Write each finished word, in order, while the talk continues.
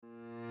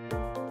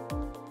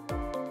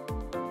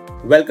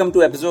Welcome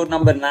to episode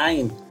number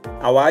 9.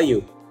 How are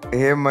you?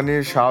 Hey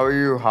Manish, how are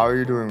you? How are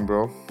you doing,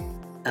 bro?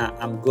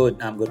 I'm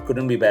good. I'm good.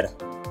 Couldn't be better.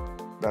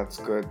 That's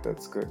good.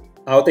 That's good.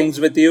 How things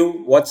with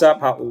you? What's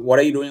up? What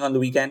are you doing on the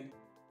weekend?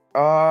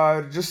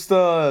 Just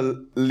a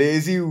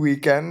lazy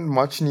weekend,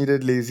 much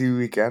needed lazy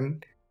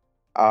weekend.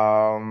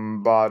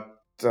 But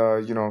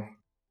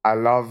I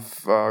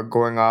love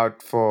going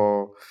out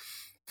for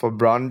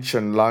brunch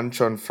and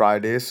lunch on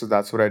Friday, so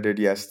that's what I did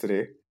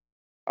yesterday.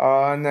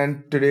 And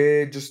then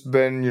today just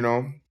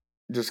been,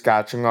 just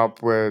catching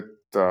up with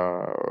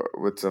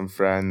some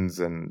friends,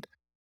 and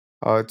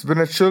it's been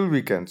a chill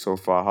weekend so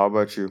far. How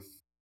about you?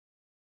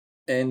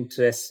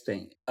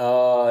 Interesting.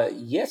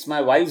 Yes,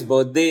 my wife's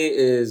birthday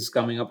is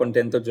coming up on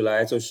 10th of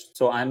July.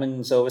 So I'm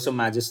in service of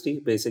Majesty.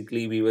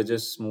 Basically, we were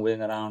just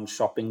moving around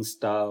shopping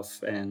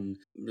stuff and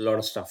a lot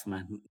of stuff,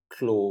 man.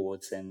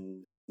 Clothes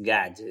and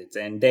gadgets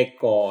and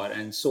decor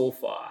and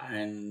sofa.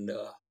 And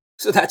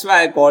so that's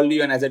why I called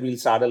you and I said we'll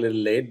start a little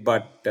late.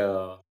 But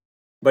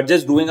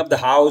just doing up the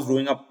house,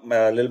 doing up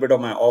a little bit of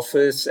my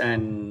office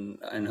and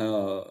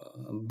her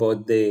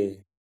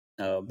birthday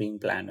being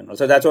planned and all.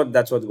 So that's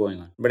what's going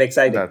on. But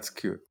exciting. That's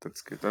cute.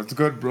 That's cute. That's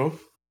good, bro.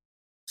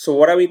 So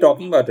what are we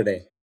talking about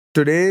today?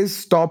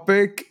 Today's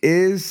topic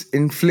is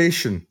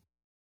inflation,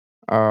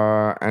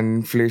 and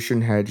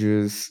inflation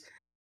hedges,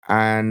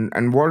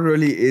 and what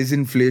really is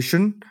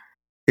inflation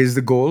is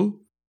the goal.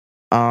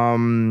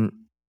 Um,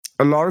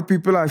 a lot of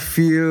people I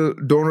feel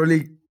don't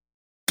really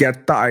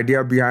get the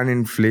idea behind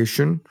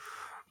inflation,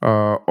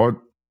 or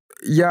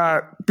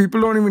yeah, people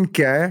don't even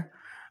care.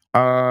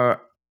 Uh,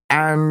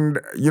 and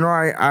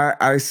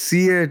I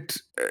see it,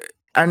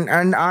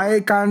 and I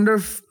kind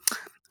of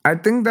I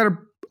think that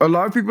a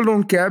lot of people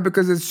don't care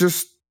because it's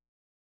just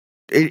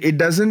it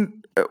doesn't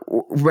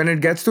when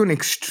it gets to an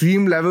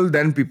extreme level,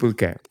 then people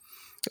care.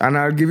 And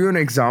I'll give you an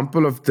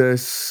example of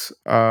this,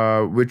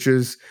 which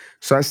is,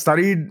 so I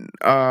studied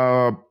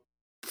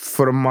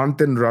for a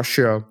month in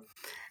Russia,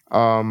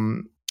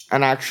 um,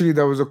 and actually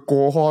there was a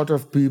cohort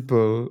of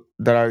people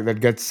that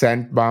get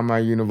sent by my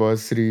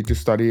university to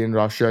study in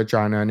Russia,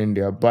 China, and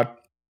India. But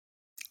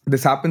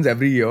this happens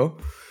every year,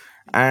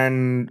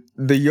 and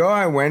the year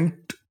I went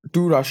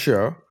to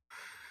Russia,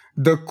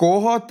 the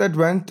cohort that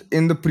went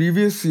in the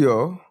previous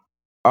year,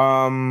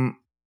 um,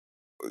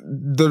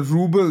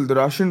 the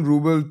Russian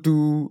ruble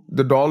to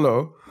the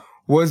dollar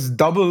was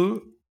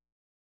double,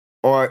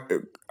 or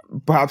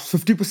perhaps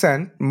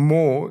 50%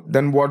 more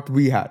than what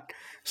we had.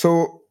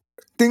 So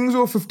things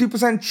were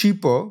 50%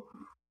 cheaper,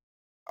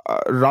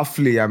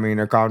 roughly. I mean,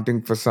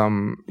 accounting for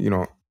some,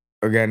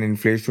 again,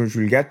 inflation, which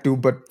we'll get to,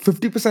 but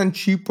 50%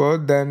 cheaper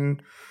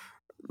than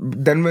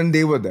when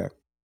they were there.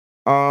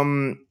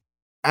 Um,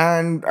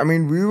 and I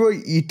mean, we were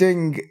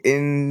eating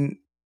in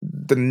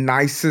the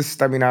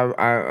nicest. I mean,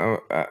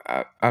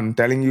 I'm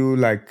telling you,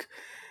 like,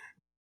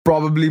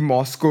 probably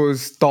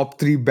Moscow's top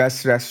three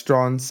best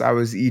restaurants. I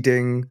was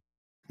eating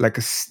like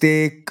a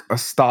steak, a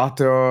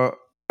starter,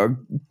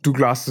 two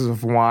glasses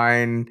of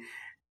wine,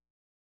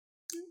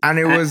 and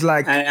it And, was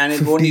like and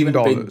it won't even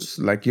pinch,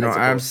 $15. Like, I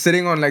I'm suppose.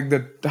 sitting on like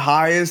the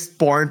highest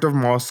point of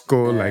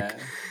Moscow. Like,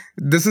 Yeah,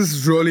 this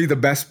is really the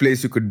best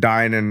place you could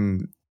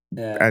dine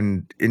yeah.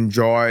 and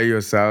enjoy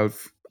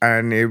yourself,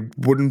 and it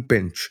wouldn't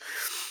pinch.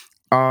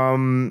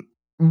 Um,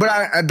 but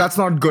that's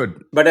not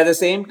good. But at the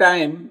same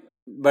time,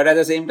 I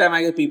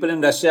guess people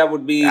in Russia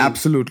would be,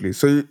 Absolutely.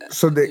 So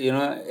they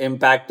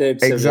impacted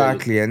severely.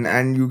 exactly, and Yeah.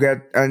 and you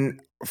get, and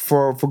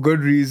for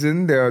good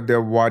reason,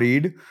 they're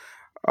worried,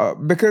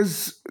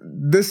 because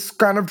this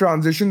kind of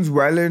transitions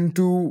well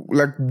into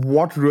like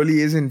what really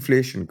is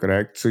inflation,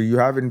 correct? So you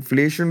have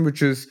inflation,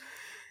 which is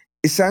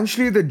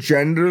essentially the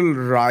general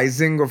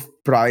rising of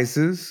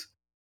prices,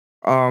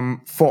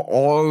 for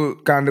all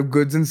kind of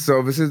goods and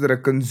services that are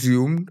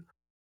consumed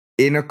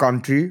in a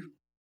country,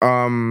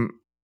 um,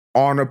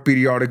 on a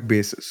periodic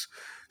basis.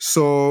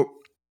 So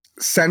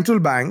central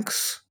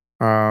banks,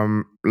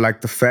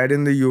 like the Fed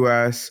in the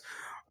US,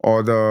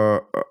 or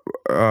the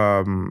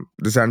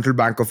Central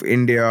Bank of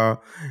India,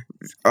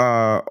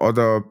 or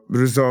the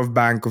Reserve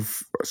Bank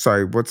of,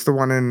 sorry, what's the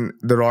one in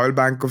the Royal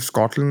Bank of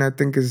Scotland? I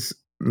think is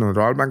no, the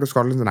Royal Bank of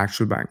Scotland is an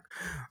actual bank.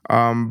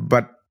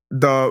 But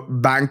the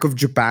Bank of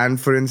Japan,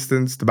 for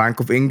instance, the Bank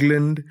of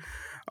England,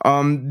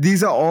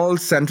 these are all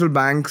central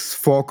banks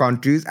for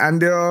countries,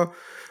 and their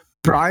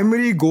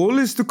primary goal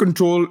is to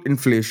control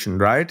inflation,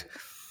 right?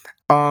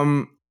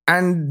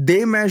 And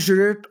they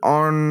measure it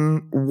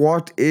on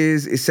what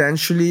is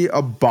essentially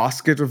a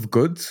basket of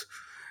goods.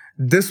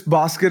 This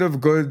basket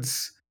of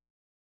goods,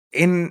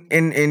 in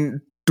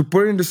to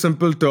put it into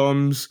simple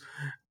terms,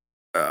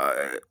 uh,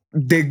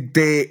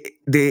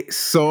 they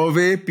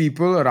survey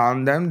people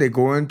around them. They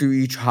go into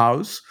each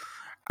house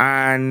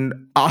and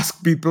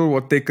ask people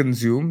what they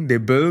consume. They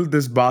build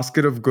this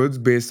basket of goods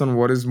based on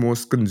what is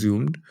most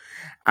consumed,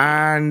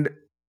 and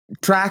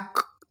track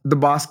the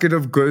basket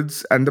of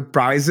goods and the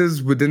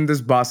prices within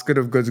this basket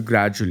of goods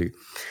gradually.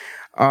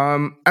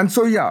 And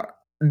so, yeah,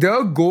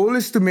 their goal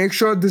is to make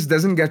sure this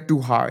doesn't get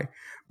too high.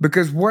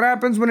 Because what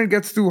happens when it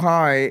gets too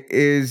high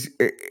is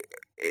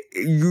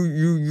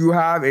you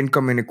have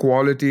income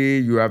inequality.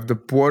 You have the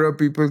poorer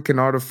people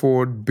cannot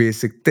afford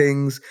basic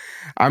things.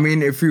 I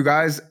mean, if you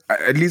guys,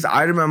 at least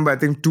I remember, I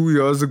think 2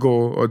 years ago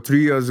or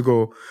 3 years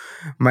ago,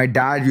 my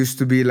dad used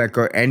to be like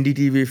a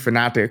NDTV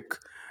fanatic,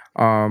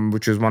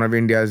 which is one of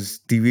India's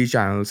TV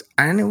channels,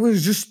 and it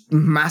was just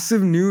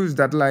massive news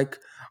that like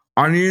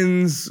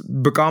onions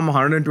become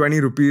 120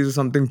 rupees or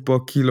something per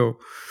kilo.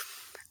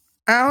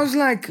 And I was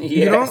like,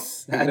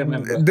 Yes, I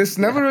remember. this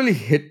never Yeah. really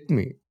hit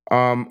me.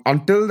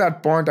 Until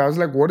that point, I was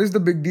like, what is the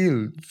big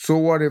deal? So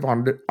what if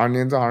 100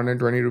 onions are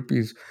 120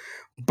 rupees?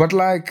 But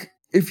like,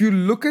 if you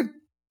look at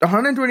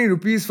 120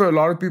 rupees for a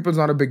lot of people is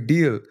not a big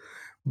deal.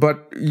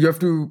 But you have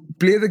to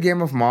play the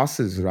game of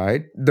masses,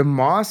 right? The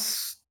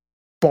mass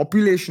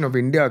population of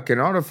India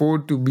cannot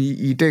afford to be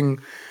eating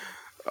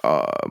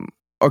um,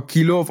 a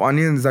kilo of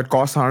onions that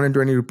cost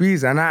 120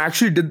 rupees. And I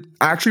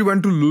actually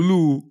went to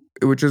Lulu,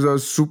 which is a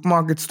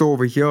supermarket store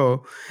over here,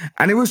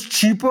 and it was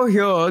cheaper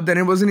here than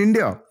it was in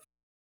India.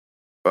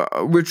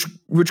 Which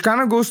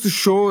kind of goes to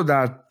show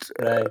that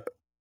Right.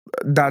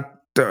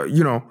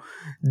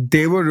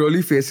 they were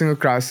really facing a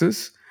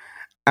crisis.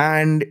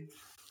 And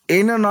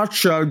in a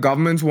nutshell,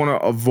 governments want to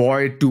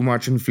avoid too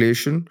much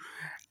inflation.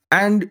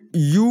 And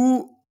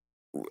the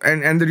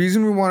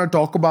reason we want to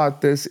talk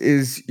about this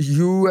is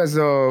you as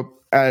a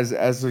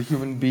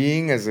human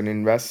being, as an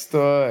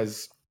investor,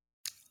 as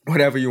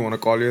whatever you want to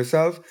call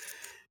yourself,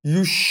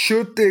 you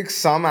should take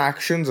some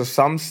actions or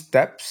some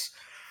steps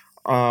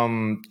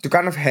to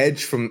kind of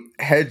hedge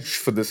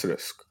for this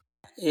risk.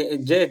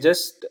 Jay,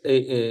 just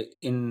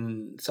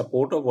in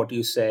support of what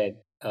you said,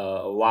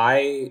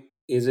 why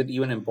is it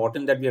even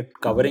important that we are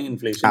covering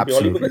inflation?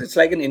 Purely because Absolutely. it's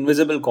like an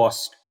invisible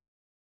cost.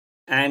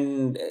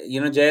 And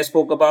Jay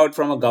spoke about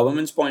from a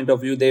government's point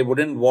of view, they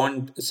wouldn't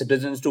want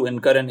citizens to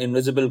incur an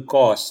invisible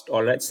cost.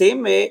 All right.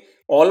 Same way,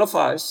 all of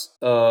us,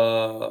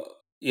 also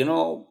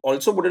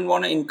wouldn't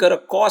want to incur a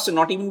cost and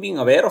not even being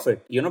aware of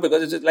it.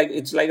 Because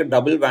it's like a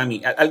double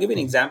whammy. I'll give you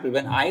an example.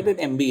 When I did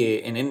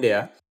MBA in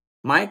India,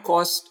 my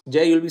cost,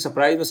 Jay, you'll be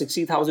surprised, was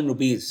 60,000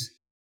 rupees.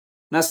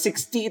 Now,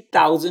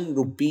 60,000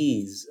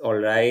 rupees, all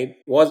right,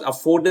 was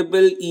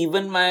affordable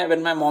even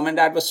when my mom and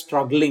dad were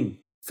struggling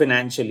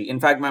financially. In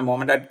fact, my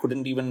mom and dad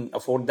couldn't even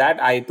afford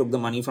that. I took the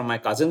money from my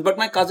cousins, but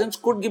my cousins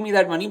could give me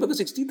that money because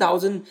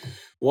 60,000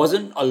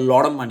 wasn't a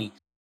lot of money.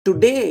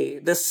 Today,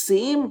 the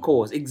same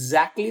course,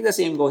 exactly the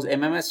same course,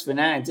 MMS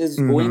Finance, is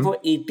going Mm-hmm. for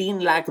 18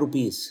 lakh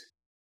rupees.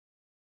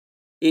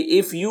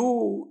 If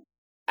you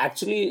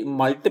actually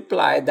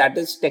multiply, that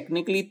is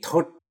technically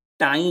 30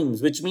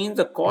 times, which means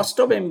the cost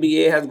of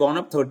MBA has gone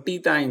up 30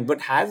 times.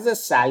 But has the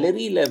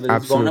salary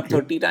levels gone up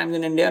Absolutely. 30 times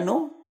in India?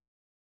 No.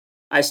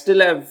 I still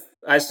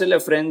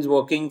have friends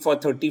working for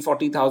 30,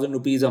 40,000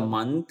 rupees a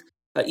month.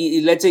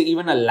 Let's say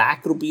even a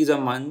lakh rupees a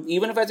month.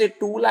 Even if I say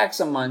 2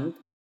 lakhs a month,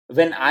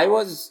 when I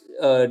was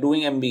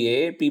doing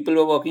MBA, people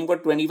were working for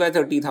 25,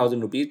 30,000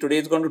 rupees. Today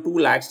it's gone to 2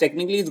 lakhs.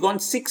 Technically, it's gone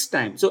 6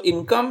 times. So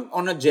income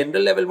on a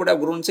general level would have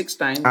grown 6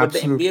 times, but the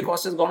MBA Absolutely.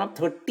 cost has gone up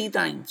 30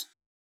 times.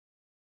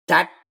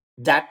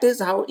 That is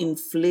how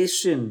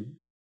inflation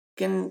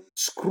can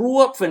screw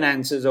up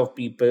finances of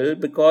people,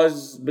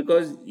 because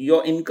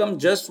your income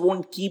just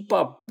won't keep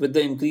up with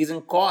the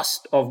increasing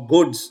cost of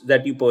goods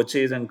that you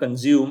purchase and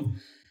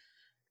consume,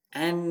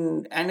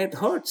 and it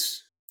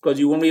hurts because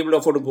you won't be able to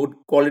afford a good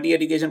quality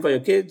education for your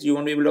kids. You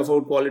won't be able to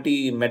afford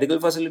quality medical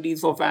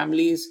facilities for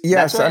families. That's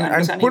Yes, why and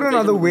understanding put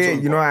inflation another becomes so way,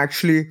 important.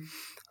 actually,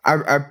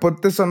 I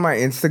put this on my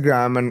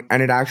Instagram,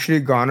 and it actually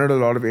garnered a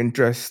lot of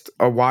interest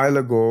a while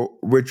ago,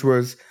 which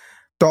was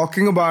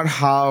talking about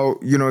how,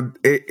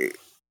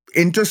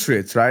 interest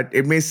rates, right?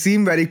 It may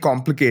seem very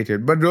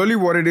complicated, but really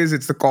what it is,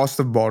 it's the cost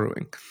of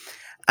borrowing.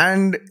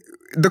 And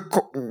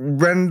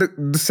when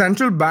the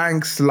central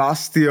banks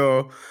last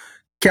year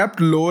kept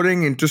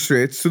lowering interest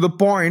rates to the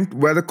point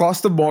where the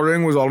cost of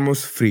borrowing was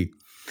almost free,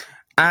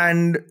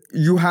 and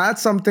you had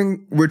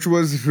something which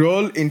was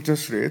real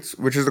interest rates,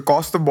 which is the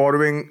cost of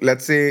borrowing,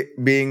 let's say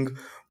being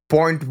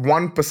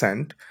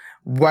 0.1%,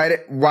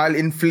 while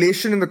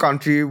inflation in the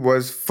country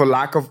was, for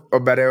lack of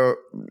a better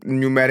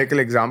numerical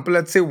example,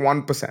 let's say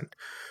 1%.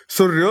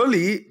 So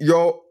really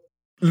you're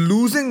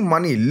losing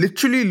money,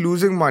 literally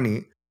losing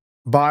money,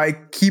 by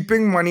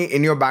keeping money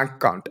in your bank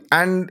account.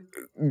 And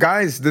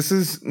guys, this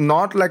is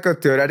not like a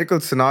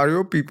theoretical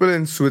scenario. People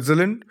in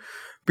Switzerland,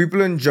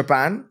 people in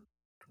Japan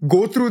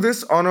go through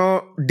this on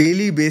a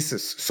daily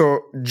basis.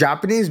 So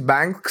Japanese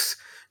banks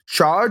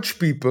charge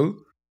people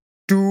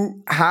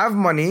to have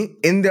money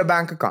in their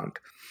bank account.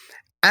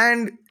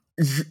 And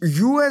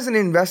you as an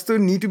investor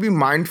need to be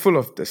mindful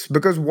of this,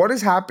 because what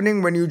is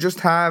happening when you just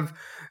have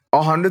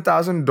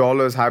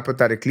 $100,000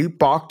 hypothetically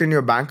parked in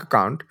your bank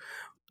account,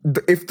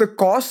 if the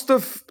cost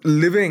of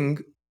living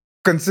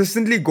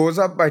consistently goes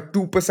up by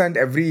 2%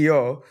 every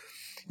year,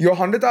 your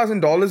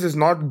 $100,000 is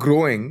not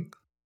growing.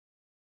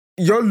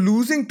 You're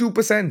losing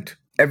 2%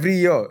 every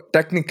year,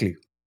 technically.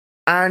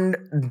 And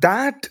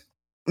that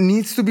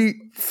needs to be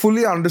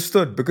fully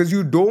understood, because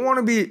you don't want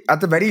to be,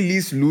 at the very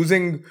least,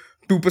 losing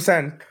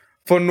 2%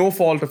 for no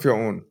fault of your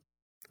own,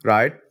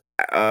 right?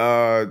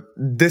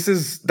 this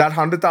is that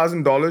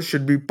 $100,000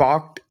 should be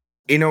parked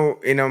in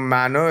a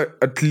manner,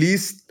 at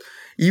least,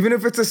 even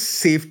if it's a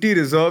safety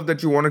reserve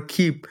that you want to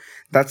keep,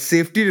 that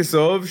safety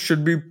reserve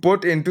should be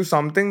put into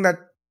something that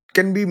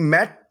can be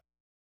met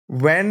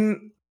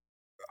when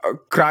a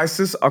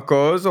crisis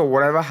occurs or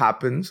whatever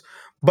happens,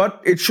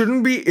 but it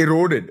shouldn't be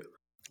eroded.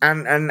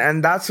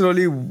 And that's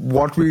really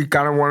what we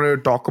kind of wanted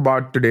to talk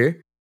about today.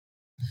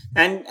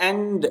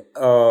 And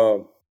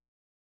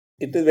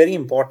it is very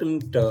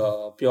important,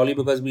 purely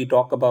because we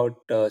talk about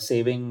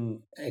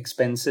saving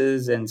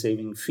expenses and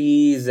saving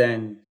fees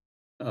and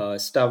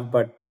stuff,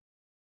 but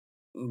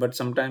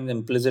sometimes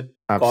implicit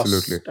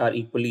Absolutely. costs are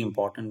equally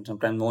important,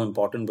 sometimes more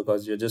important,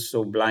 because you're just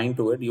so blind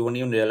to it, you won't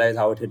even realize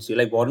how it hits you.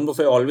 Like Warren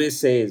Buffett always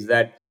says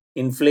that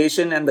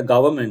inflation and the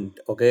government,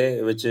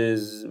 okay, which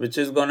is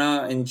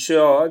gonna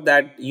ensure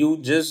that you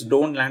just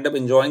don't land up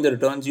enjoying the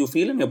returns you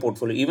feel in your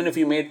portfolio. Even if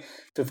you made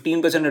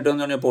 15%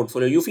 returns on your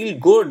portfolio, you feel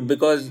good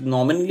because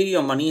nominally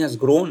your money has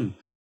grown.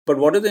 But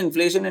what if the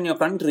inflation in your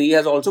country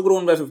has also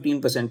grown by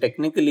 15%?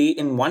 Technically,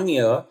 in 1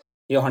 year,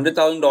 your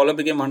 $100,000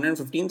 became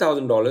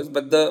 $115,000,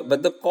 but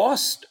the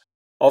cost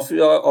of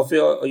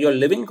your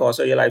living cost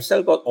or your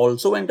lifestyle cost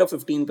also went up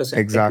 15%.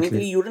 Exactly.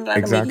 Technically, you didn't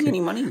end up making Exactly. any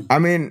money. I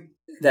mean,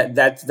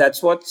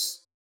 That's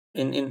what's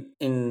in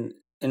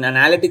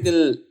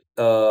analytical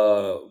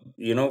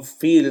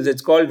fields.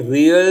 It's called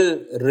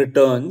real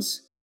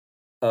returns,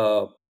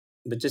 uh,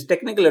 which is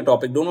technical a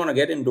topic. Don't want to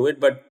get into it,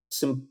 but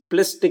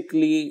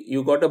simplistically,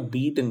 you got to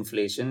beat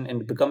inflation,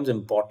 and it becomes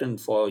important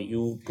for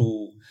you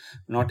to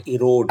not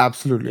erode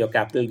absolutely. your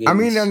capital I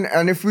mean, gains.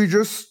 and if we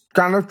just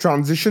kind of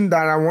transition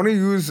that, I want to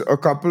use a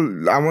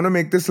couple, I want to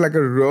make this like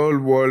a real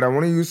world. I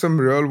want to use some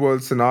real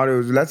world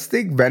scenarios. Let's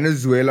take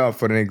Venezuela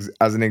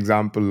as an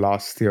example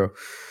last year.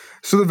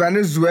 So the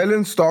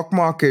Venezuelan stock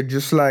market,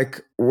 just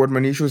like what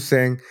Manish was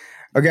saying,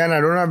 again, I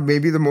don't have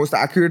maybe the most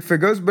accurate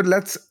figures, but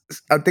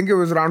I think it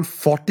was around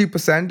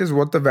 40% is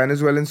what the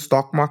Venezuelan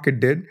stock market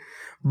did.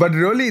 But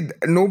really,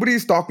 nobody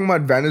is talking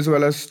about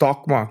Venezuela's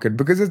stock market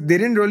because they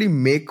didn't really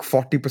make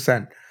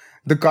 40%.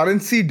 The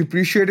currency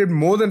depreciated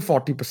more than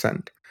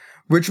 40%,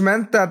 which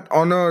meant that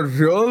on a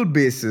real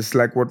basis,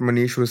 like what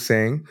Manish was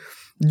saying,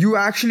 you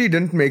actually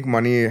didn't make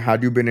money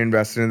had you been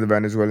invested in the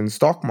Venezuelan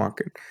stock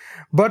market.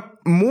 But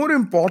more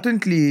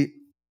importantly,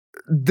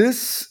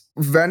 this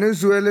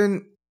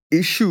Venezuelan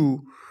issue,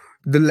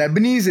 the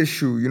Lebanese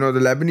issue, the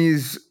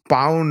Lebanese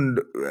pound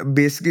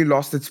basically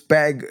lost its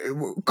peg.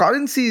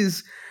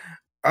 Currencies,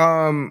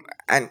 and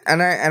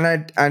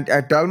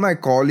I tell my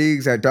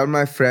colleagues, I tell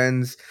my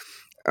friends,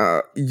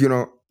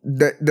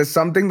 there's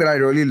something that I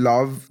really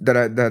love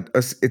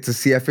it's a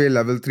CFA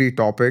level 3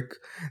 topic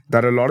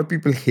that a lot of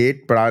people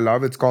hate, but I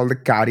love. It's called the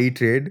carry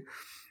trade.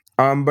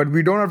 But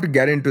we don't have to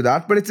get into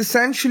that. But it's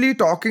essentially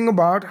talking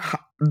about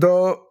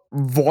the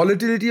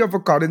volatility of a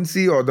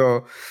currency, or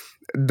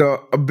the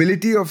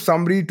ability of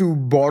somebody to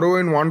borrow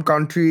in one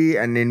country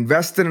and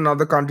invest in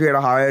another country at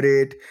a higher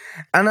rate.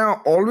 And I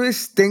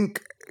always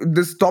think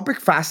this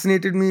topic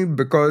fascinated me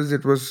because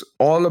it was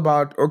all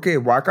about, okay,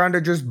 why can't I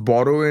just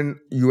borrow in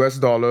US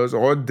dollars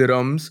or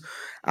dirhams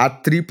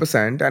at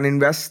 3% and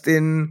invest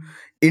in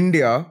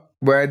India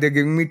where they're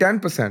giving me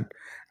 10%?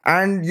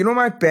 And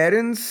my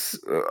parents,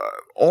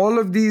 all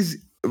of these,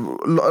 a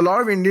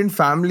lot of Indian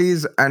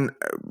families and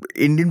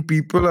Indian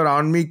people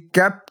around me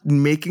kept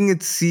making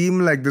it seem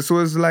like this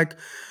was like,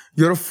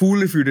 you're a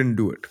fool if you didn't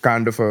do it,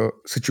 kind of a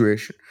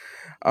situation.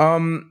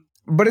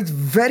 But it's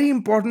very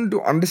important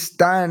to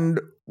understand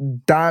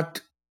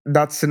that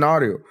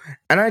scenario.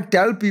 And I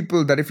tell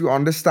people that if you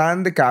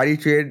understand the carry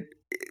trade,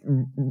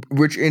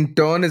 which in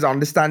turn is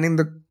understanding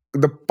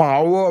the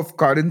power of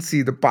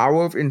currency, the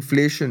power of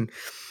inflation,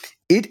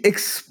 it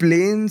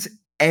explains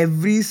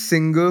every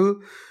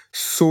single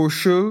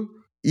social,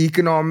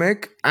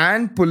 economic,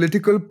 and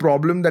political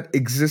problem that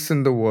exists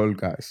in the world,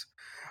 guys.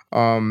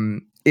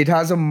 It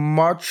has a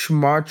much,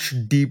 much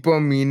deeper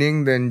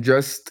meaning than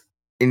just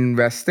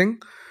investing.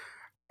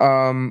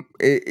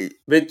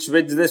 Which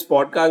this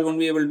podcast won't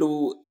be able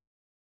to,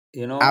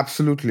 you know,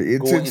 Absolutely,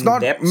 it's go it's in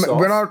not. depths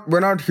We're of.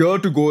 not here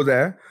to go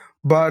there,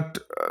 but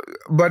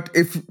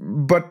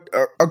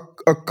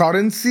a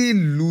currency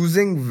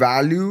losing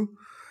value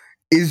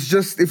is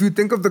just, if you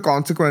think of the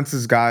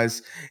consequences,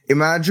 guys.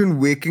 Imagine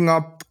waking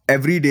up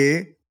every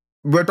day.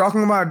 We're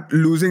talking about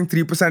losing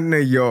 3% in a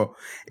year.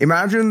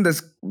 Imagine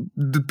this: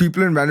 the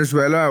people in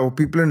Venezuela or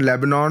people in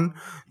Lebanon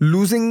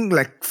losing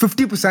like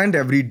 50%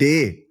 every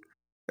day.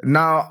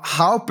 Now,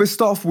 how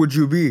pissed off would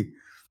you be?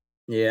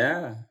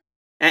 Yeah.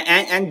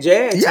 And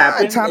Jay, it's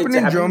Yeah, it's happened. happened It's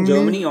in happened in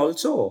Germany. Germany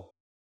also.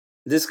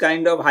 This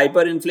kind of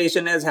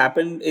hyperinflation has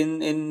happened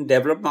in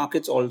developed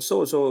markets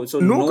also. So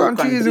No no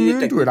country is country is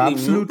immune to it, technically immune to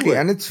absolutely. it.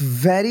 And it's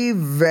very,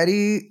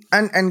 very,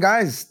 and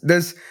guys,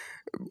 there's,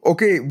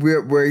 okay,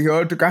 we're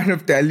here to kind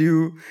of tell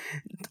you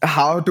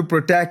how to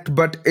protect,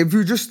 but if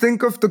you just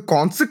think of the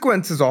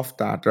consequences of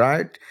that,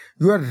 right?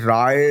 You had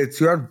riots,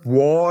 you had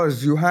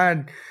wars, you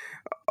had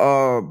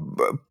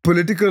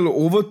political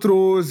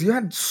overthrows,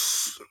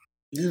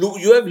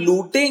 You have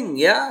looting,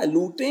 yeah,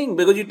 looting,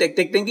 because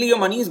technically your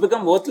money has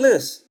become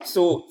worthless.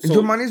 Your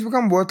So money's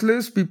become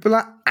worthless. People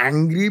are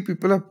angry.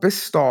 People are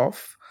pissed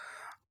off.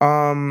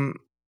 Um,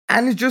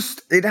 and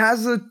it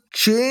has a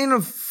chain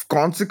of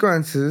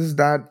consequences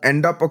that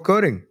end up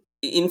occurring.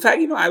 in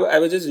fact, I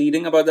was just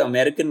reading about the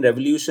American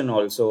Revolution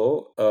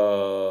also,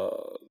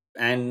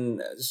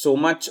 and so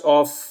much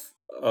of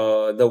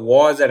the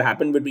wars that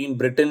happened between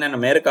Britain and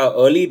America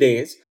early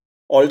days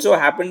also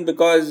happened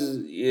because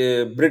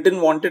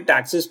Britain wanted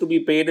taxes to be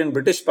paid in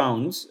British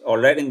pounds, all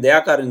right, in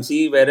their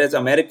currency, whereas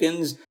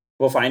Americans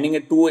were finding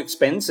it too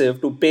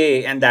expensive to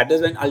pay, and that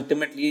is when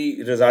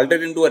ultimately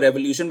resulted into a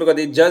revolution because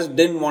they just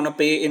didn't want to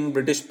pay in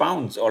British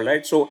pounds, all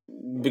right. So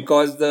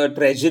because the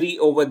treasury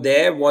over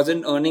there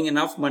wasn't earning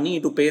enough money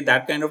to pay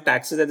that kind of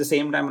taxes at the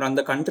same time run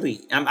the country.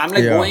 I'm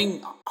like Yeah,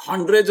 going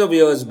hundreds of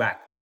years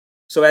back.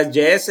 So as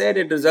Jay said,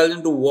 it results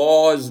into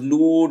wars,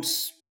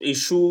 loots,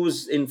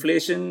 issues,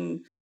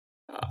 inflation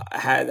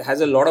has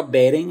a lot of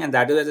bearing, and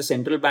that is why the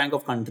central bank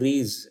of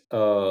countries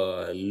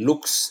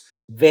looks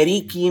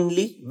very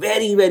keenly,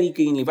 very, very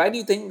keenly. Why do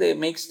you think they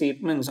make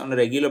statements on a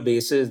regular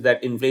basis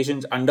that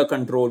inflation's under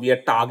control? We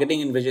are targeting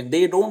inflation.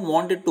 They don't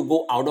want it to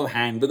go out of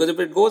hand, because if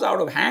it goes out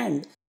of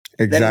hand,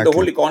 then the whole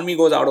exactly. economy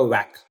goes out of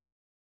whack.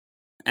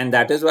 And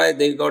that is why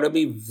they got to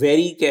be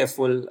very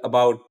careful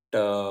about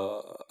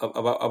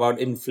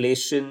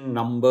inflation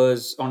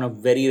numbers on a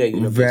very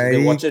regular basis.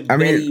 They watch Very, it I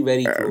mean,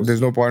 very, very there's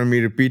no closely. point in me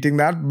repeating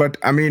that, but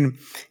I mean,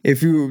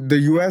 if you, the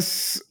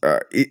US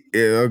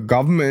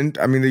government,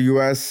 I mean, the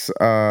US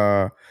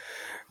uh,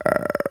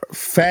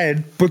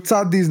 Fed puts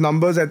out these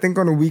numbers, I think,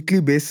 on a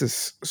weekly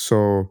basis.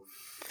 So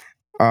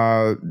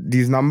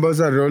these numbers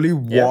are really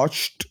Yeah,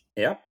 watched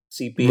yeah.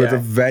 with a CPI.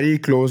 very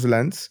close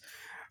lens.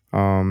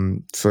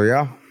 So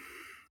yeah.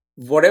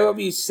 Whatever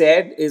we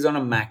said is on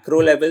a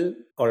macro level.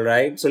 All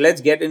right. So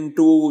let's get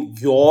into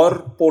your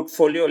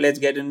portfolio. Let's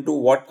get into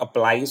what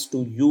applies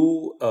to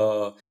you,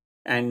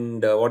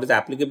 and what is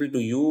applicable to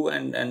you.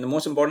 And the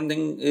most important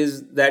thing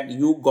is that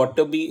you got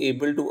to be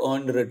able to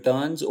earn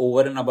returns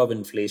over and above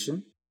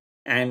inflation.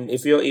 And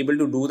if you're able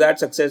to do that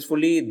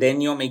successfully, then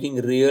you're making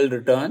real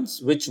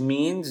returns, which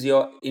means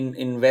your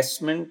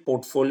investment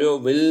portfolio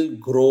will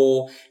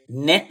grow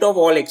net of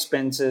all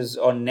expenses,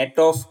 or net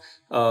of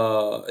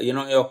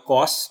your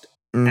cost,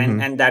 and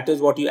Mm-hmm. and that is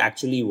what you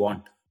actually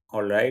want,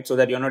 all right, so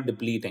that you're not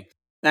depleting.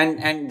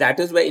 And that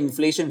is where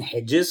inflation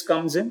hedges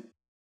comes in,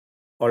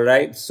 all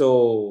right.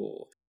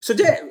 So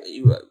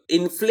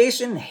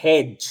inflation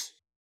hedge,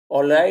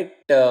 all right.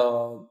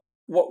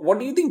 What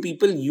do you think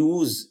people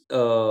use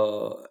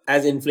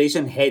as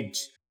inflation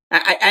hedge?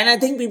 And I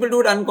think people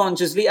do it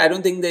unconsciously. I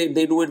don't think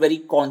they do it very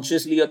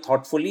consciously or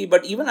thoughtfully,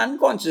 but even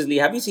unconsciously,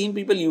 have you seen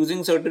people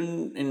using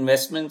certain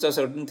investments or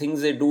certain things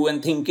they do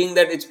and thinking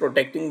that it's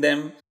protecting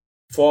them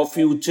for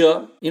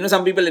future?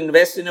 Some people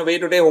invest in a way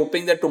today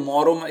hoping that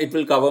tomorrow it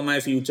will cover my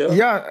future.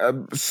 Yeah.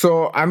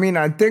 So I mean,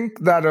 I think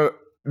that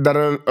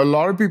a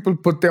lot of people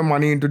put their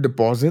money into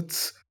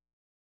deposits,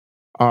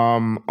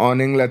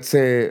 earning, let's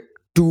say,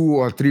 2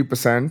 or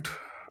 3%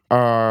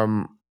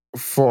 um,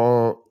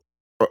 for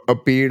a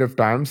period of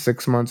time,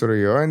 6 months or a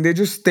year, and they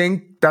just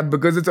think that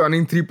because it's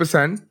earning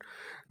 3%,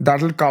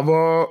 that'll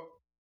cover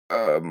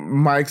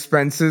my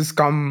expenses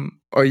come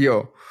a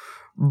year.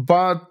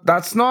 But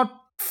that's not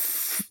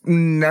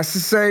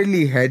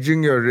necessarily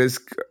hedging your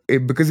risk,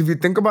 because if you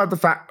think about the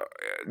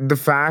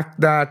fact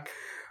that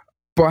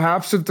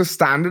perhaps if the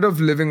standard of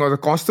living or the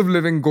cost of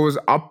living goes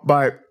up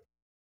by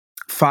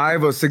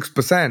 5 or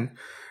 6%,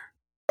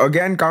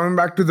 again, coming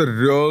back to the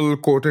real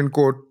quote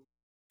unquote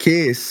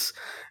case,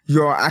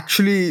 you're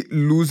actually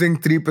losing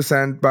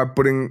 3% by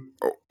putting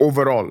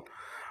overall.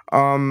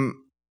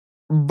 Um,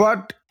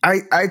 but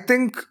I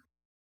think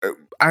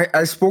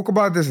I spoke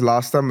about this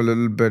last time a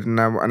little bit, and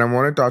I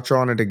want to touch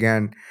on it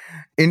again.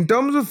 In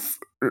terms of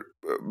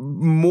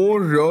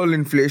more real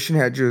inflation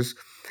hedges,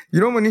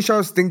 Manisha, I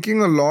was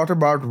thinking a lot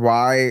about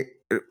why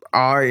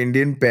our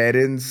Indian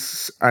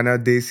parents and our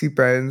Desi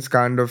parents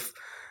kind of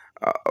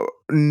uh,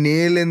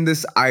 nail in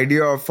this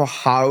idea of a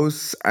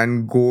house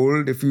and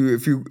gold. If you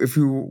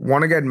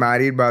want to get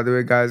married, by the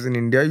way, guys, in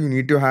India, you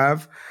need to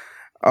have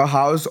a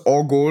house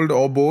or gold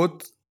or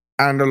both,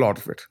 and a lot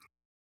of it.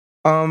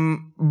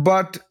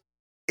 But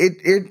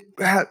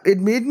it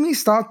made me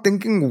start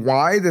thinking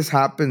why this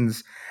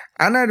happens,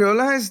 and I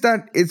realized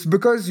that it's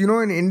because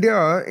in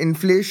India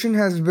inflation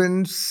has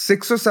been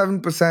 6 or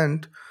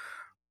 7%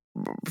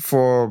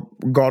 for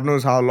God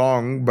knows how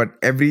long, but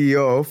every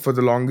year for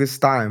the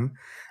longest time.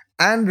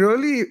 And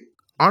really,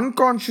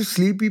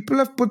 unconsciously, people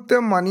have put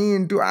their money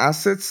into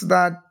assets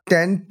that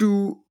tend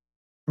to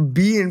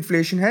be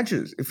inflation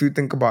hedges, if you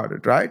think about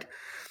it, right?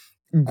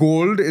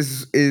 Gold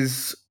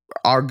is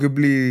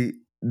arguably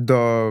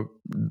the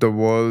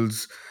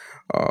world's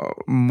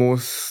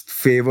most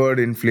favored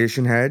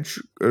inflation hedge.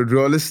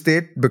 Real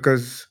estate,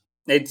 because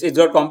It's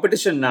got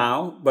competition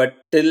now, but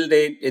till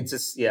date, it's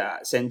just, yeah,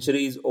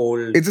 centuries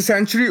old. it's a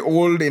century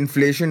old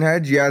inflation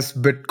hedge. Yes,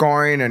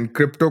 Bitcoin and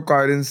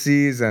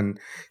cryptocurrencies and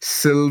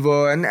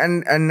silver,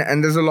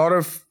 and there's a lot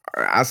of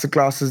asset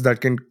classes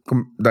that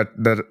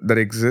that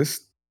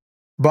exist,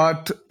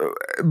 but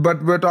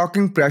we're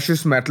talking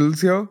precious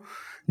metals here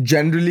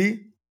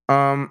generally,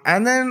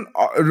 and then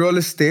real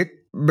estate,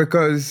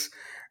 because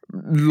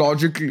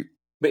logically,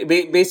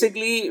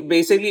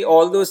 Basically,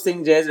 all those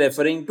things Jay is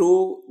referring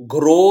to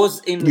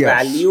grows in yes,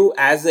 value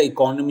as the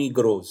economy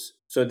grows.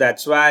 So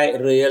that's why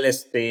real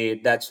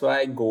estate, that's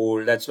why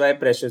gold, that's why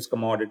precious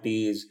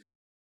commodities,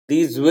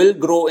 these will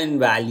grow in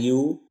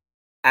value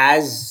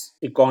as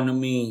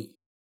economy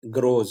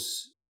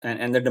grows,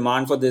 and the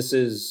demand for this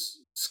is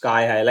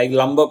sky high. Like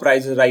lumber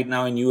prices right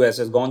now in US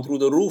has gone through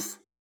the roof.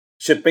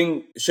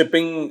 Shipping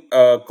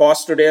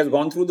cost today has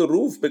gone through the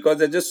roof because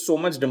there's just so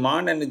much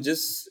demand, and it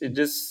just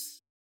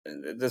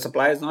the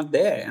supply is not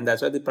there, and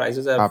that's why the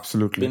prices have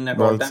absolutely been at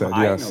all well time said.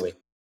 high in a Yes, way.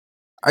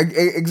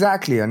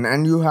 exactly,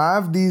 and you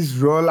have these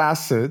real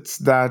assets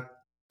that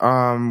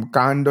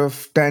kind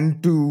of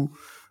tend to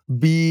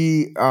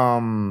be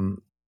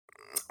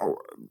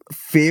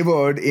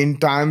favored in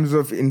times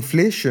of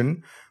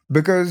inflation,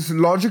 because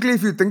logically,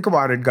 if you think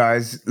about it,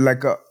 guys,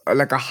 like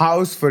a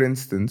house, for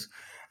instance,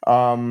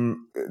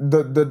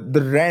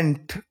 the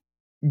rent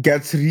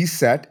gets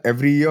reset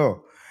every year,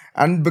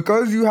 and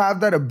because you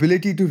have that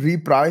ability to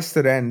reprice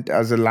the rent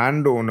as a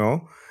landowner,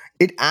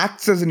 it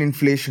acts as an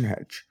inflation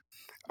hedge.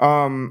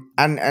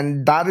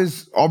 And that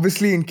is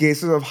obviously, in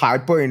cases of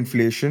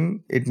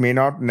hyperinflation, it may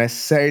not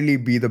necessarily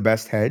be the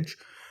best hedge,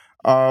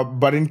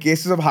 but in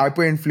cases of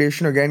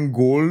hyperinflation, again,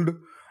 gold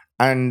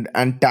and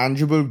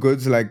tangible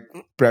goods like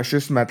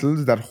precious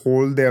metals that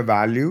hold their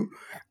value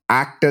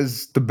act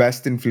as the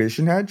best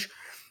inflation hedge.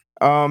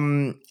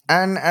 And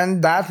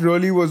that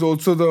really was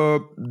also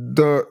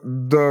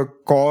the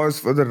cause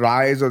for the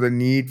rise or the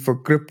need for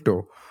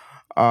crypto.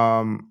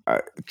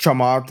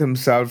 Chamath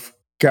himself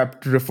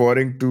kept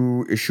referring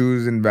to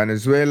issues in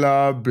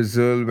Venezuela,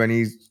 Brazil, when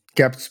he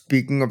kept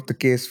speaking of the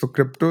case for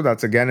crypto.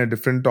 That's again a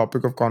different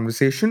topic of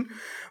conversation.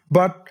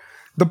 But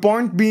the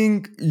point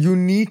being, you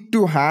need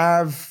to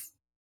have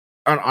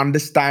an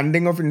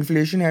understanding of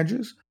inflation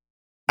hedges.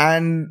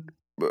 And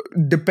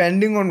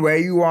depending on where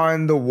you are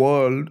in the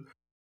world,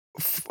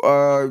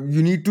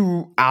 you need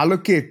to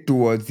allocate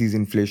towards these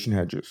inflation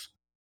hedges.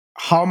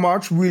 How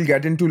much we'll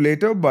get into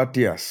later, but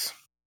yes,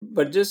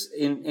 But just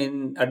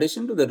in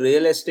addition to the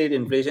real estate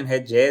inflation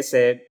hedge, Jay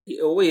said,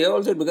 over here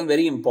also it becomes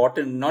very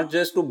important not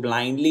just to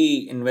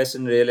blindly invest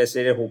in real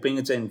estate hoping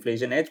it's an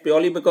inflation hedge,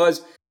 purely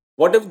because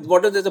what if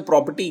there's a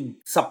property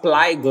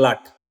supply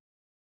glut?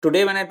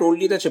 Today when I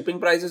told you the shipping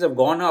prices have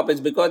gone up, it's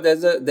because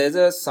there's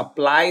a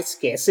supply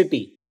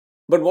scarcity.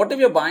 But what if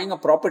you're buying a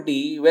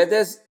property where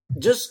there's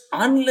just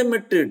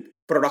unlimited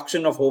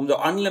production of homes or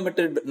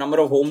unlimited number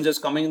of homes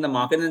just coming in the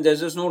market, and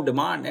there's just no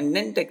demand, and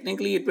then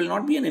technically it will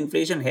not be an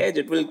inflation hedge,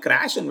 it will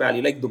crash in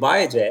value like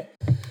Dubai. Jai,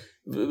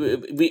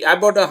 I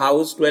bought a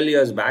house 12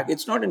 years back.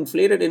 It's not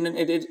inflated,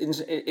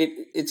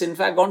 it's in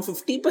fact gone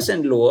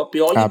 50% lower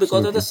purely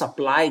because of the absolutely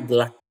supply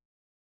glut.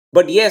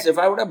 But yes, if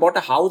I would have bought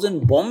a house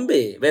in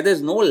Bombay where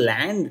there's no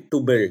land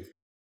to build,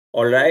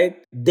 all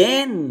right,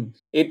 then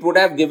it would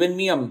have given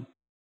me a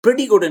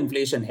pretty good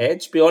inflation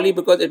hedge purely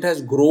because it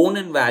has grown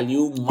in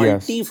value yes.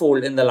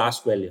 multifold in the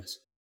last 12 years.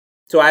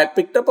 So I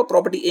picked up a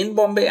property in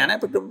Bombay and I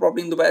picked up a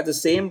property in Dubai at the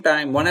same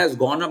time. One has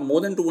gone up more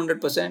than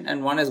 200%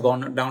 and one has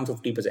gone down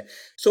 50%.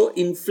 So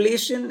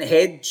inflation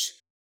hedge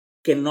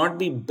cannot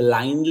be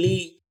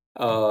blindly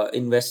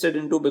invested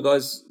into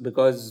because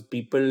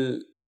people,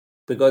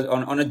 because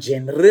on a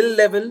general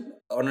level,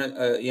 on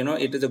a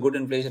it is a good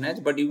inflation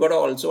hedge, but you got to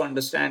also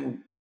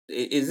understand,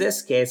 is there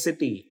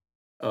scarcity,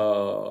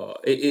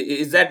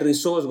 is that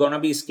resource going to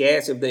be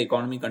scarce if the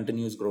economy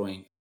continues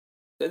growing?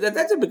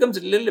 That becomes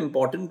a little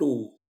important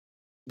to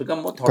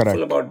become more thoughtful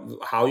Correct. about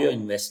how you're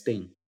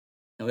investing.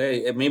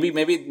 Okay, maybe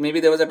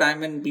there was a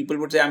time when people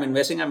would say, I'm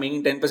investing, I'm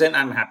making 10%,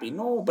 I'm happy.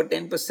 No, but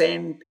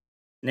 10%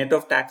 net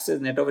of taxes,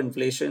 net of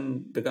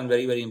inflation becomes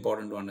very, very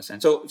important to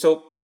understand.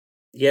 So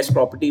yes,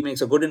 property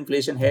makes a good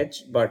inflation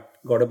hedge, but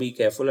got to be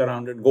careful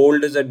around it.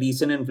 Gold is a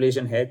decent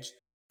inflation hedge,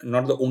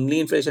 not the only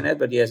inflation hedge,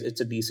 but yes, it's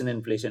a decent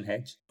inflation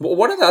hedge.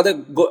 What are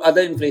the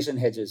other inflation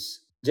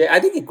hedges? Jay, I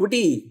think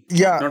equity.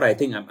 Yeah. Not I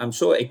think. I'm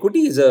sure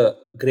equity is a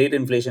great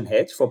inflation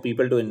hedge for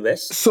people to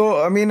invest.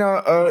 So I mean,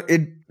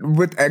 it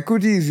with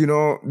equities,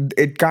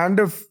 it kind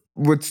of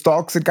with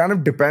stocks, it kind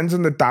of depends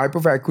on the type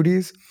of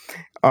equities.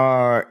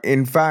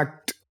 In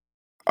fact,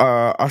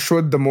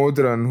 Ashwath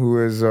Damodharan,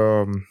 who is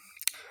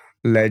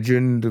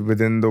legend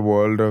within the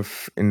world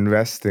of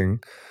investing,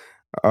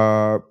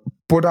 uh,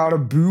 put out a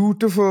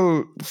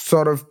beautiful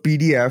sort of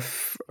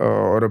PDF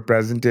or a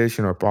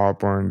presentation or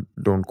PowerPoint.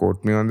 Don't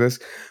quote me on this,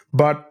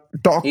 but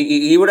talk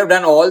He would have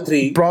done all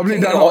three, probably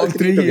done all all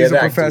three three. He is a together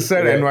actually. professor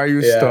at Yeah,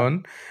 NYU yeah.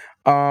 Stern.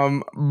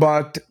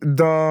 But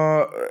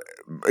the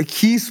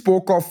he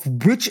spoke of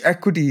which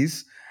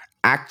equities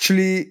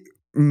actually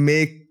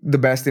make the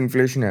best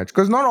inflation hedge,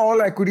 because not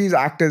all equities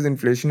act as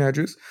inflation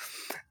hedges.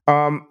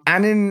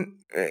 And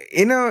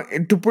in a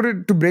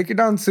to break it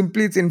down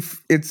simply,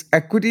 it's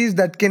equities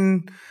that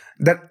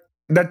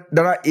that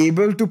are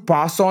able to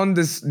pass on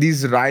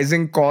these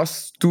rising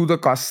costs to the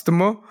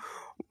customer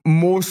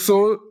more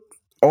so,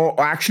 or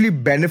actually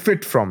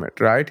benefit from it,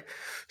 right?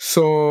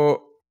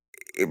 So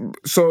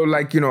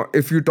like,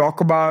 if you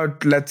talk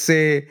about, let's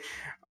say,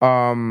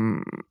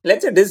 um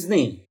Let's say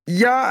Disney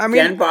yeah, I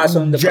mean, can pass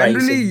on the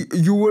generally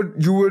pricing.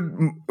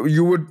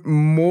 you would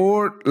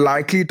more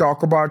likely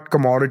talk about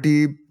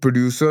commodity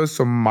producers.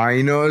 So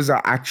miners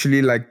are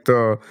actually like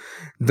the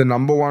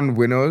number one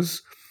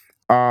winners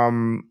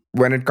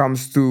when it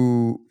comes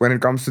to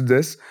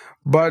this.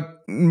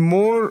 But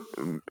more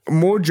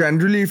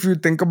generally, if you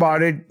think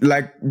about it,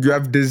 like, you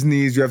have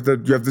Disney's, you have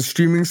the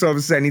streaming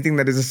services, anything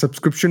that is a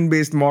subscription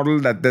based model,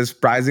 that there's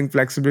pricing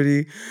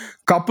flexibility,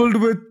 coupled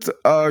with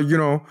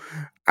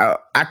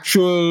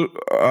actual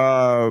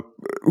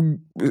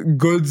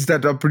goods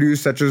that are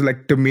produced, such as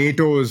like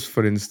tomatoes,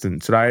 for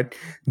instance, right?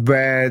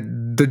 Where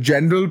the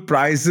general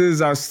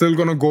prices are still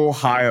going to go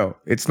higher.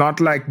 It's not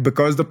like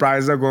because the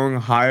prices are going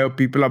higher,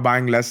 people are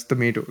buying less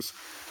tomatoes.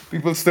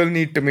 People still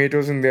need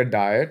tomatoes in their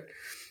diet.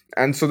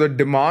 And so the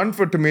demand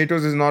for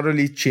tomatoes is not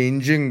really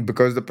changing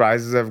because the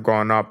prices have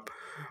gone up.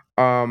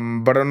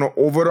 But on an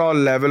overall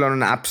level, on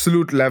an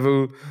absolute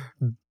level,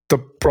 the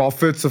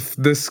profits of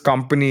this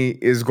company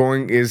is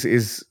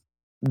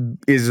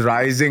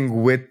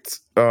rising with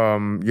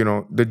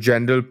the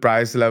general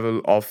price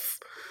level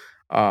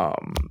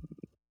um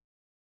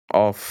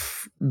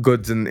of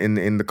goods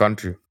in the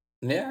country.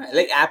 Yeah,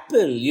 like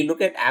Apple. You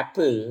look at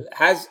Apple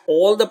has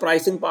all the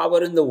pricing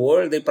power in the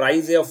world. They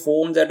price their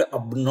phones at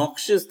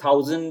obnoxious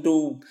 $1,000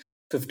 to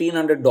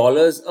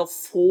 $1,500 a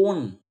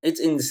phone. It's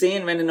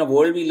insane. When in a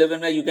world we live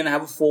in where you can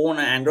have a phone,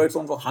 an Android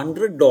phone for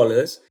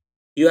 $100,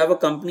 you have a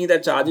company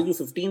that charges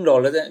you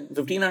 $15 and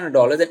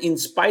 $1,500, and in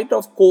spite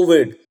of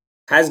COVID,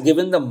 has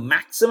given the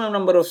maximum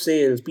number of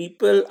sales.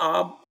 People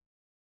are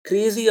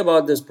crazy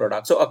about this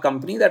product. So a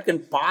company that can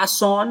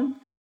pass on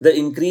the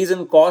increase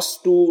in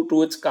cost to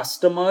its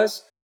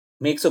customers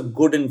makes a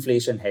good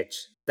inflation hedge.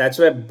 That's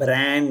where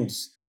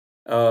brands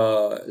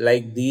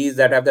like these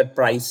that have that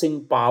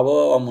pricing power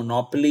or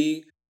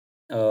monopoly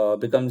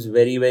becomes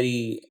very,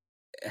 very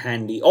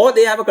handy. Or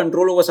they have a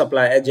control over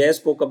supply. As Jay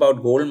spoke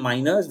about gold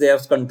miners, they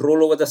have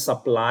control over the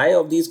supply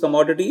of these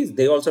commodities.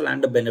 They also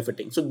land up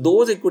benefiting. So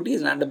those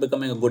equities land up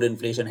becoming a good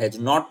inflation hedge,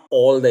 not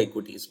all the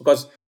equities.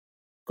 Because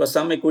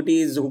some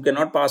equities who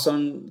cannot pass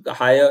on the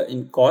higher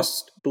in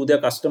cost to their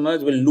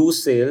customers will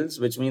lose sales,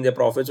 which means their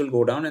profits will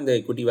go down and their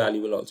equity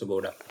value will also go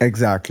down.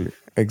 Exactly,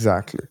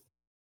 exactly.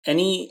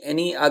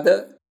 Any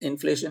other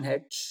inflation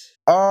hedge?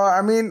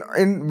 I mean,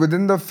 in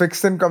within the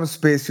fixed income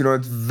space,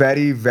 it's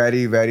very,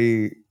 very,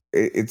 very.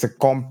 It's a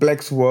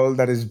complex world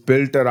that is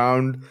built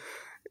around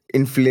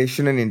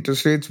inflation and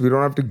interest rates. We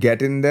don't have to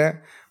get in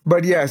there,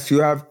 but yes,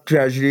 you have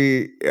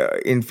treasury,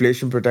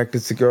 inflation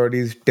protected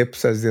securities,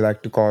 tips, as they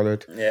like to call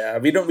it. Yeah,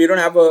 we don't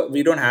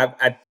have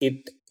at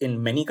it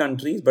in many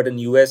countries, but in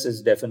US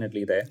is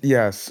definitely there.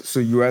 Yes, so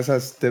US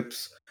has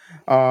tips,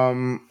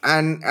 and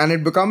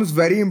it becomes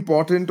very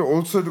important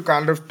also to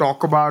kind of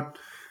talk about,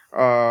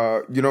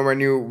 when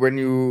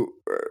you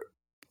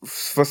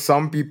for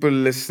some people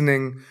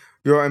listening,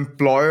 your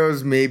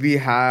employers maybe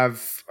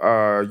have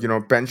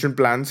pension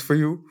plans for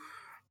you,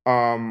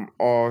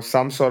 or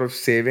some sort of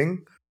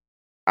saving.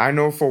 I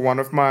know for one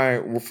of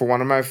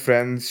my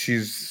friends,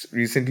 she's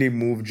recently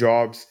moved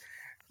jobs,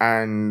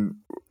 and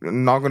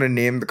I'm not going to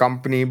name the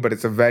company, but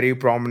it's a very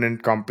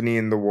prominent company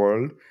in the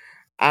world,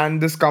 and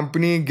this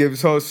company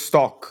gives her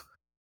stock.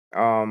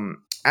 And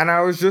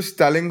I was just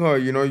telling her,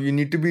 you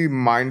need to be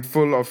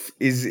mindful of,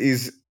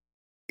 is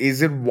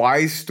it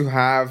wise to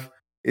have,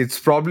 it's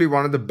probably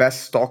one of the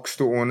best stocks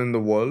to own in the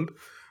world,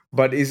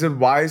 but is it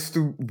wise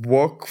to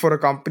work for a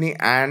company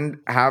and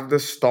have the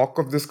stock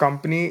of this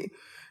company?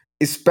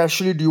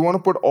 Especially, do you want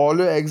to put all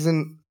your eggs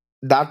in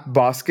that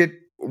basket?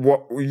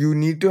 What you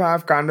need to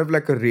have, kind of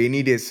like a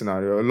rainy day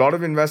scenario. A lot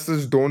of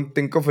investors don't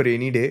think of a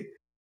rainy day,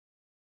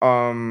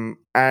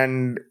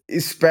 and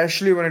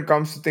especially when it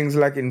comes to things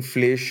like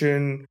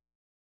inflation,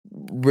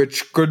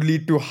 which could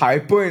lead to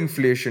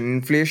hyperinflation.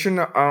 Inflation,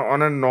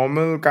 on a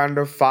normal kind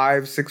of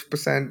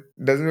 5-6%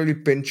 doesn't really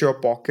pinch your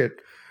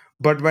pocket,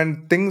 but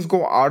when things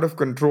go out of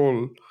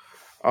control,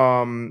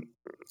 um,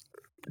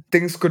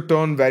 things could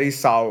turn very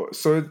sour.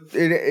 So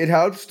it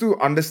helps to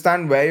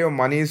understand where your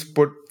money is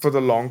put for the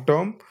long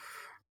term,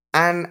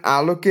 and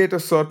allocate a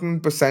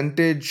certain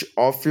percentage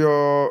of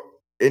your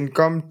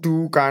income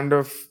to kind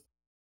of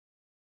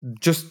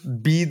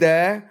just be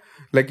there.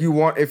 Like, you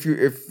want, if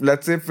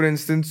let's say, for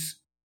instance,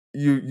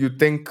 you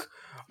think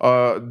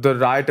the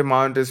right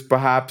amount is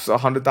perhaps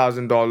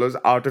 $100,000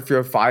 out of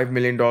your $5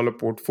 million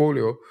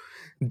portfolio.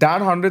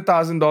 That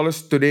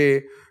 $100,000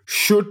 today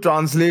should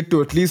translate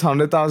to at least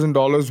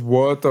 $100,000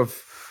 worth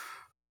of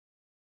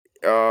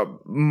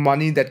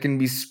money that can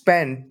be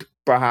spent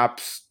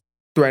perhaps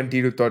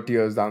 20 to 30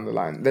 years down the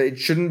line. That it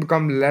shouldn't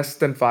become less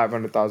than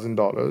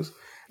 $500,000.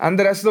 And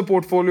the rest of the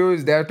portfolio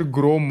is there to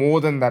grow more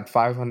than that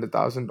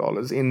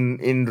 $500,000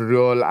 in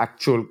real,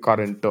 actual,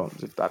 current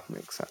terms, if that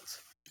makes sense.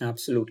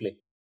 Absolutely.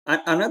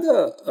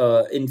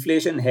 Another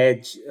inflation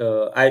hedge,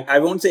 I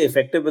won't say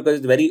effective because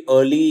it's very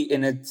early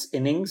in its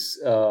innings.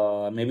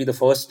 Maybe the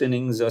first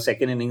innings or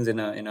second innings in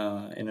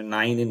a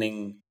 9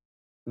 inning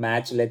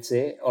match, let's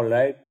say. All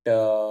right,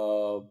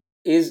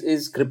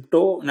 is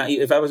crypto now?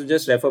 If I was to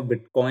just refer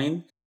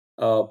Bitcoin,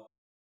 uh,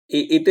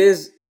 it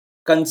is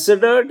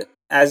considered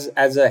as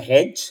a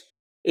hedge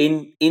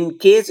in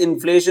case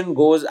inflation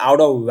goes out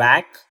of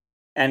whack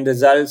and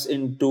results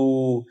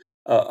into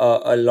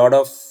a lot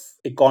of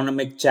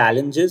economic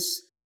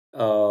challenges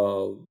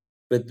uh,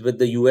 with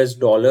the US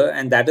dollar,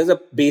 and that is a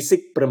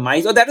basic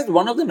premise, or that is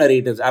one of the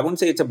narratives. I wouldn't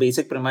say it's a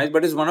basic premise,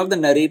 but it's one of the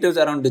narratives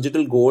around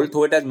digital gold,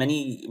 though it has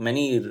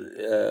many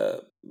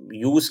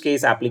use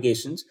case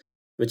applications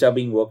which are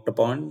being worked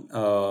upon.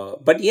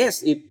 But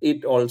yes,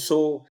 it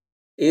also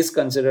is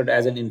considered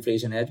as an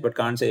inflation hedge, but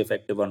can't say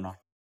effective or not.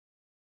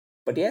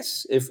 But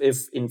yes,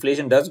 if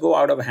inflation does go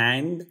out of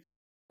hand,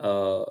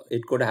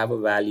 it could have a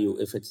value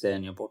if it's there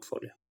in your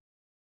portfolio.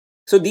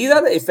 So these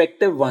are the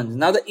effective ones.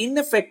 Now the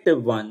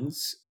ineffective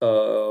ones,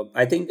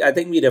 I think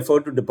we refer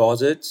to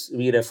deposits,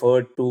 we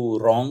refer to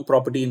wrong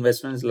property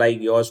investments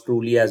like yours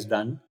truly has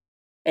done.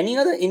 Any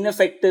other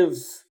ineffective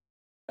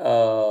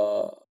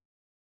uh,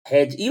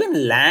 hedge,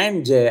 even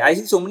land, Jay. I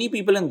see so many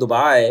people in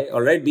Dubai,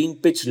 all right, being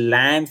pitched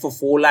land for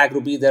 4 lakh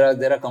rupees.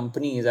 There are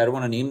companies, I don't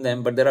want to name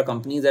them, but there are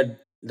companies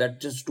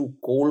that just do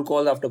cold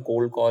calls after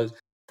cold calls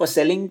for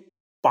selling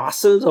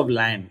parcels of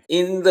land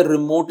in the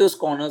remotest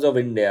corners of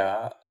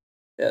India.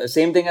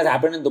 Same thing has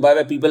happened in Dubai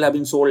where people have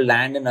been sold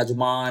land in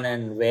Ajman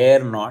and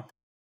where not.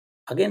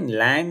 Again,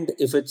 land,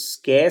 if it's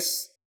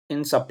scarce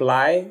in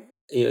supply,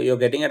 you're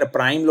getting at a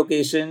prime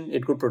location,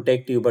 it could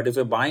protect you. But if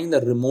you're buying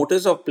the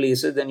remotest of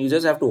places, then you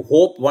just have to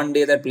hope one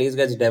day that place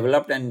gets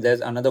developed and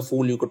there's another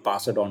fool you could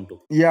pass it on to.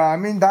 Yeah, I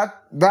mean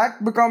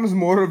that becomes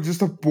more of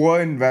just a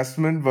poor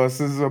investment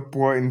versus a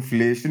poor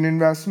inflation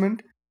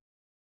investment.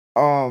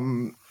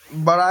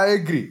 But I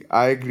agree.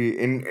 I agree.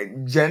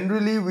 In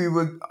generally, we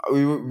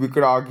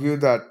could argue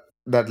that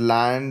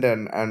land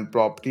and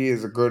property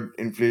is a good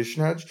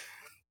inflation hedge,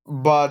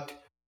 but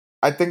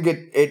I think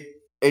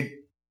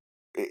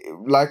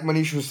like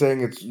Manish was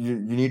saying, it's you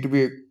need to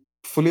be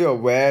fully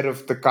aware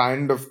of the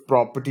kinds of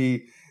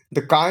property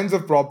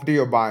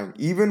you're buying.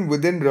 Even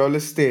within real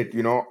estate,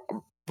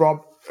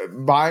 prop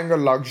buying a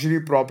luxury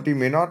property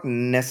may not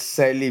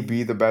necessarily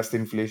be the best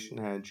inflation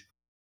hedge.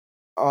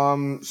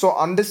 So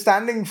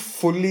understanding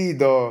fully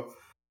the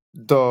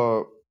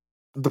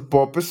the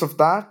purpose of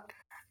that,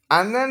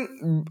 and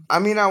then I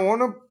mean, I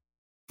want to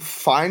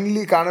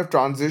finally kind of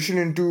transition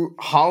into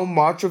how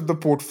much of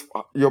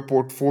your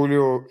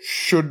portfolio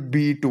should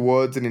be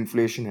towards an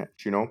inflation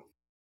hedge.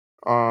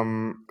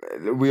 Um,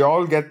 we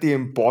all get the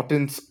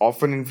importance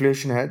of an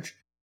inflation hedge,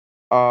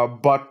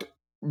 but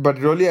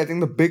really, I think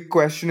the big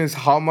question is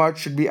how much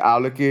should be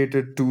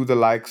allocated to the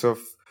likes of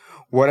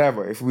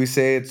whatever. If we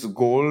say it's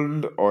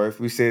gold, or if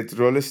we say it's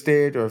real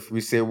estate, or if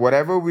we say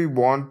whatever we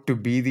want to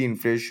be the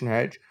inflation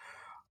hedge,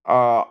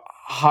 uh,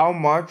 how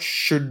much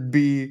should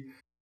be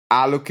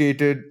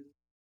allocated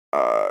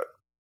uh,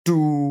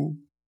 to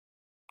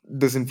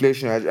this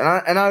inflation hedge?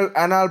 And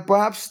I'll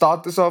perhaps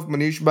start this off,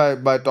 Manish,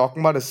 by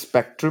talking about a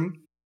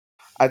spectrum.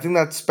 I think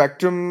that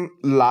spectrum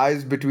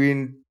lies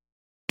between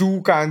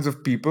two kinds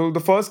of people. The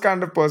first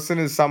kind of person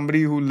is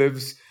somebody who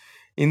lives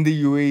in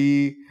the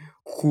UAE,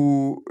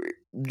 who,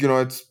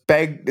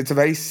 it's a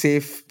very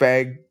safe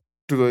peg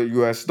to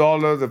the US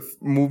dollar. The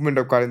movement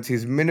of currency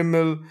is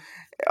minimal.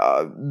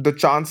 The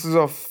chances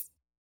of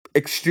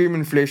extreme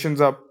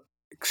inflations are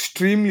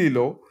extremely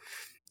low.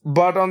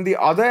 But on the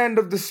other end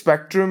of the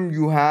spectrum,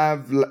 you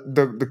have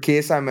the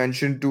case I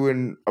mentioned too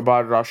in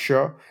about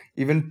Russia,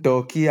 even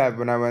Turkey.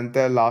 When I went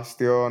there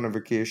last year on a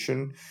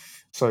vacation,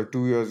 sorry,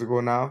 2 years ago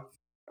now.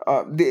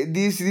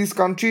 These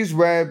countries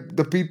where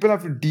the people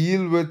have to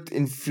deal with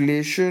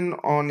inflation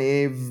on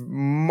a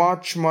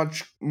much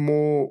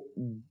more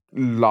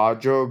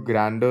larger,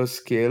 grander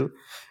scale,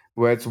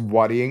 where it's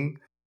worrying.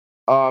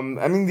 I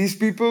mean, these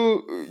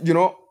people,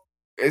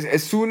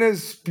 as soon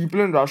as people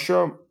in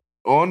Russia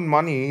earn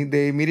money,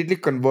 they immediately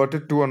convert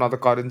it to another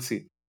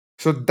currency.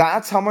 So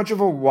that's how much of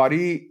a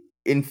worry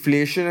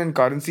inflation and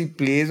currency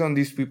plays on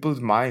these people's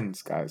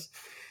minds, guys.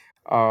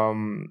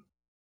 Um,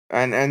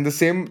 and the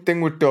same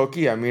thing with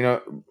Turkey. I mean,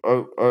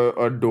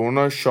 a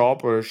donor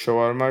shop or a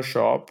shawarma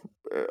shop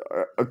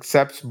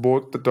accepts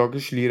both the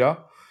Turkish lira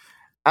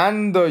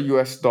and the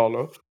US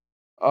dollar,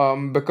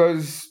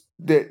 because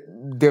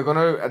they're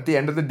gonna, at the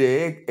end of the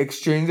day,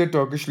 exchange the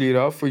Turkish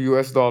lira for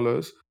US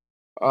dollars,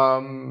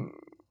 um,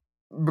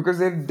 because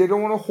they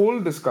don't want to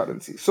hold this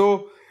currency.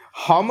 So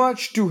how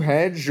much to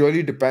hedge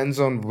really depends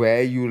on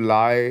where you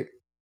lie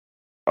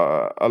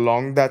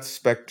along that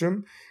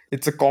spectrum.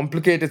 It's a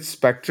complicated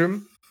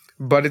spectrum,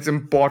 but it's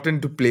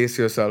important to place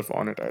yourself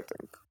on it, I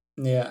think.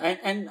 Yeah,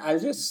 and I'll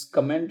just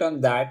comment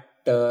on that.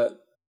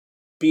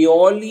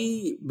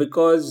 Purely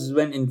because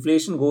when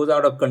inflation goes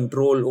out of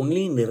control,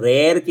 only in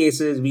rare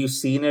cases we've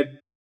seen it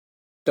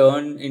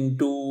turn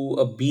into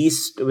a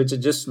beast which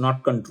is just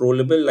not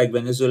controllable, like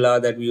Venezuela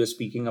that we were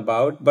speaking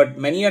about. But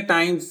many a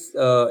times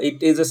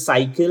it is a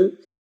cycle,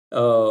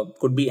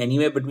 could be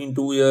anywhere between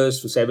 2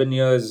 years to 7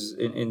 years,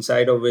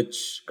 inside of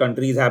which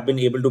countries have been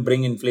able to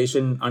bring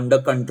inflation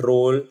under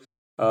control.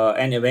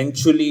 And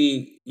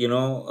eventually,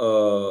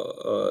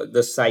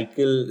 the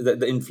cycle,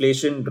 the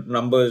inflation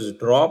numbers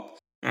drop,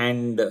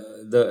 and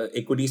the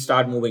equity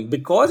start moving,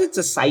 because it's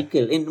a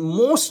cycle in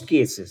most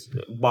cases,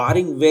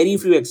 barring very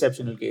few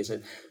exceptional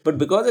cases. But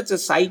because it's a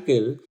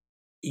cycle,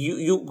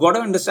 you got to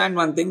understand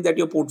one thing, that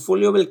your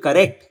portfolio will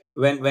correct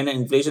when an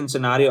inflation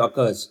scenario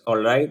occurs, all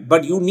right?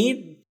 But you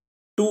need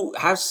to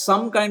have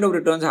some kind of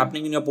returns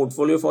happening in your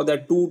portfolio for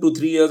that 2 to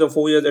 3 years or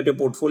 4 years that your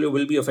portfolio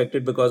will be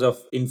affected because of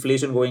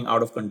inflation going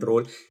out of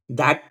control.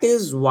 That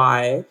is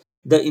why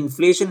the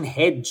inflation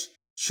hedge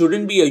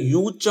shouldn't be a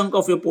huge chunk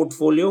of your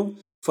portfolio.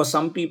 For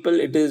some people,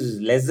 it is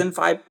less than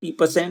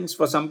 5%.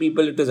 For some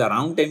people, it is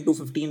around 10 to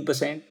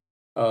 15%.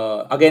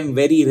 Again,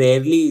 very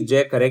rarely,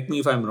 Jay, correct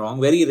me if I'm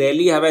wrong, very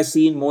rarely have I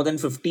seen more than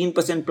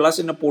 15% plus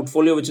in a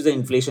portfolio, which is an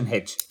inflation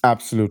hedge.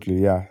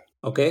 Absolutely, yeah.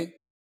 Okay.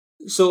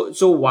 So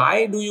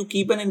why do you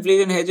keep an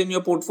inflation hedge in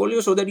your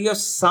portfolio? So that you have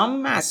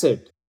some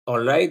asset, all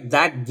right,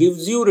 that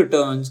gives you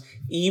returns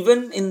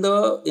even in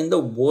the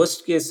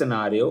worst case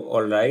scenario,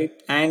 all right.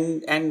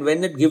 And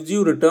when it gives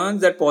you returns,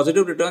 that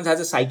positive returns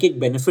has a psychic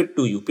benefit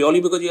to you,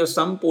 purely because you have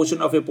some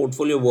portion of your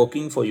portfolio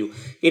working for you.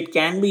 It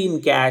can be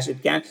in cash,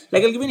 it can,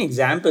 like, I'll give you an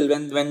example.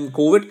 When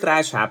COVID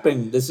crash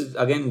happened, this is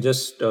again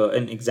just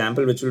an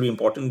example which will be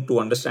important to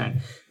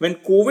understand. When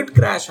COVID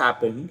crash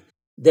happened,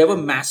 there were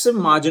massive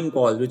margin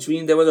calls, which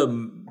means there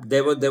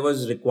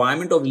was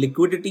requirement of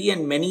liquidity,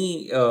 and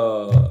many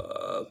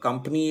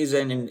companies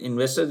and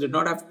investors did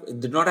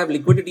not have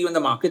liquidity when the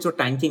markets were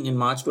tanking in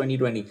March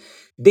 2020.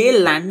 They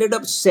landed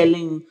up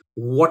selling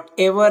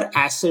whatever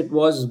asset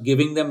was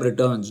giving them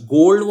returns.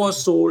 Gold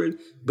was sold,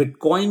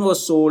 Bitcoin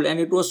was sold, and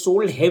it was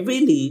sold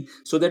heavily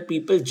so that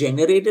people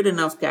generated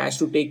enough cash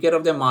to take care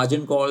of their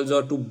margin calls,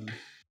 or to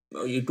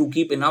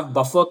keep enough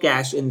buffer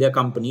cash in their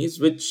companies,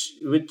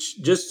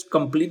 which just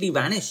completely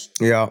vanished.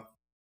 Yeah,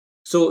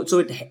 So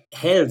it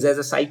helps as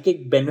a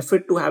psychic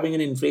benefit to having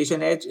an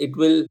inflation edge. It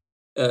will,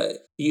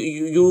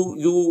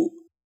 you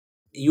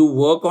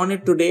work on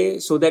it today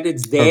so that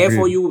it's there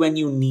for agreed. you when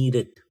you need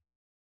it.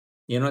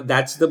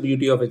 That's the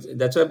beauty of it.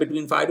 That's why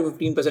between 5 to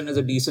 15% is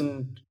a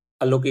decent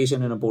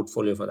allocation in a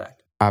portfolio for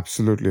that.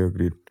 Absolutely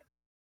agreed.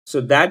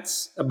 So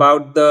that's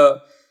about the,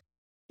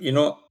 you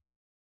know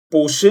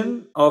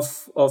portion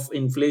of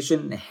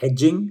inflation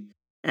hedging.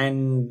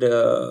 And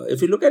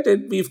if you look at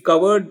it, we've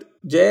covered,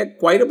 Jay,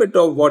 quite a bit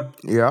of what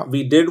Yeah,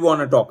 we did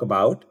want to talk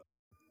about.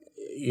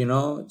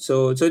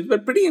 So it's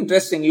been pretty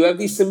interesting. You have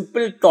these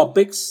simple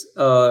topics,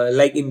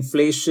 like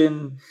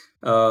inflation,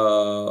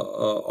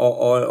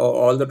 or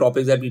all the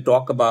topics that we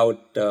talk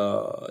about.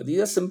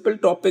 These are simple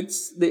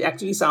topics. They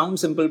actually sound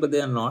simple, but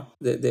they are not.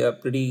 They are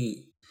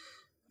pretty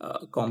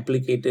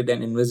complicated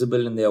and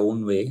invisible in their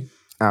own way.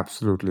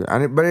 absolutely.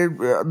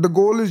 The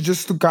goal is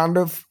just to kind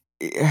of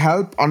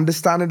help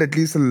understand it at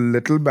least a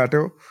little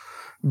better.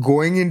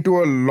 Going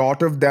into a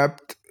lot of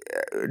depth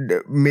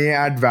may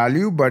add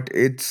value, but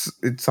it's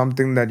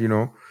something that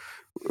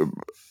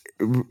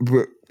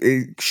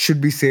it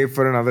should be saved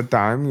for another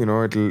time.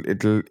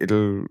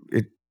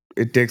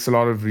 It takes a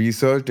lot of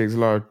research, takes a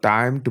lot of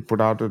time to put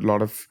out a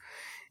lot of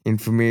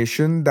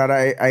information that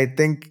I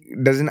think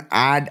doesn't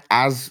add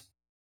as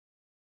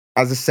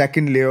a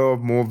second layer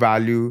of more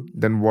value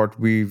than what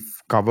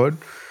we've covered.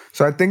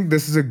 So I think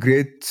this is a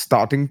great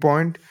starting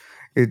point.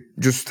 It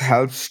just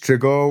helps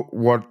trigger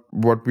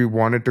what we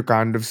wanted to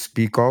kind of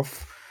speak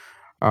of.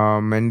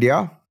 And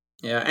yeah,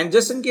 Yeah, and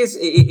just in case,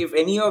 if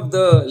any of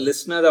the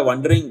listeners are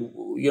wondering,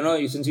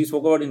 since we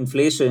spoke about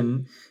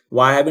inflation,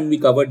 why haven't we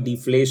covered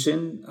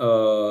deflation?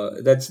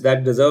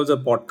 That deserves a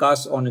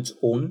podcast on its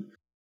own,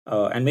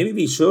 and maybe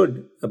we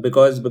should,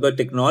 because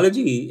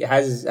technology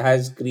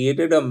has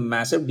created a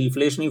massive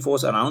deflationary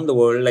force around the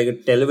world. Like, a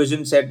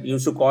television set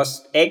used to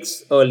cost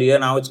X earlier,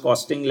 now it's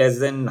costing less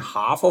than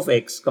half of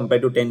X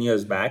compared to 10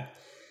 years back.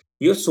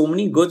 You have so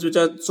many goods which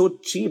are so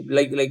cheap,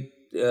 like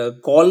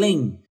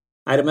calling.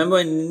 I remember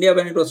in India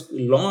when it was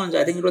launched,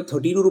 I think it was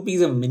 32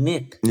 rupees a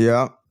minute.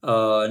 yeah,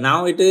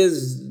 Now it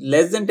is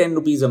less than 10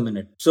 rupees a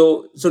minute.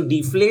 So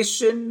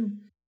deflation,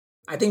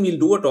 I think we'll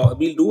do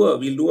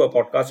a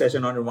podcast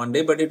session on it one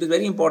day. But it is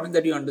very important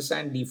that you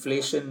understand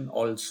deflation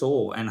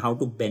also, and how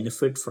to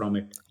benefit from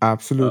it.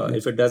 absolutely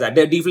If it does that,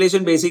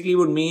 deflation basically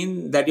would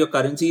mean that your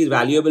currency is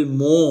valuable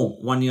more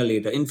 1 year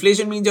later.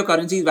 Inflation means your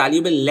currency is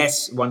valuable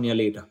less 1 year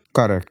later.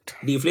 correct.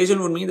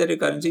 Deflation would mean that your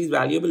currency is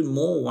valuable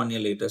more 1 year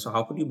later. So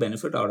how could you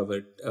benefit out of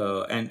it?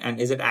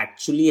 And is it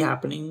actually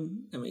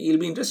happening? I mean, you'll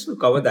be interested to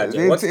cover that,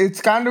 Jay. It's What's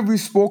it's kind of we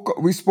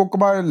spoke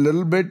about it a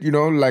little bit,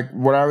 like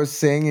what I was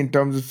saying in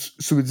terms of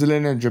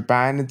Switzerland and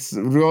Japan. It's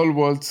real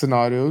world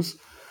scenarios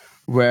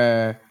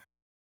where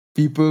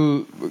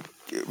people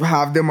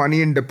have their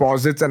money in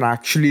deposits and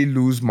actually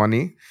lose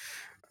money.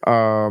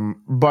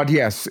 But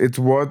yes, it's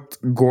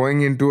worth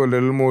going into a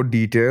little more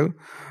detail.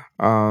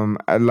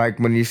 Like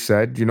Manish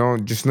said,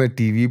 just on the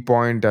TV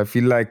point, I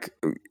feel like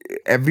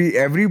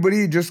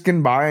everybody just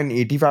can buy an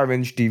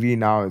 85-inch TV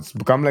now. It's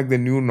become like the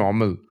new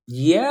normal.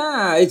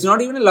 Yeah, it's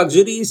not even a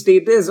luxury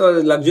status or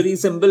a luxury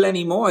symbol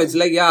anymore. It's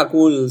like, yeah,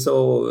 cool.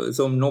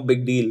 So no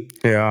big deal.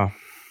 Yeah.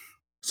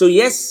 So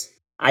yes,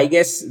 I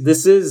guess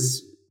this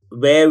is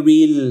where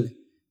we'll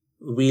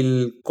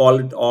call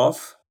it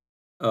off.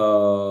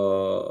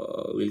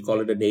 We'll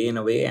call it a day in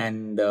a way,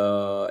 and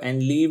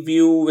leave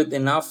you with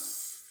enough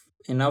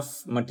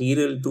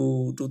material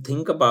to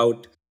think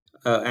about.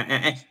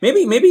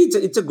 Maybe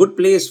it's a good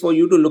place for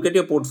you to look at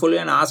your portfolio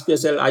and ask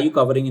yourself: Are you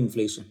covering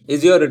inflation?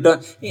 Is your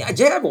return? Yeah,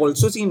 Jay, I've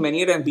also seen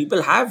many times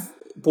people have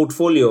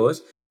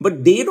portfolios,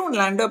 but they don't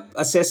land up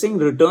assessing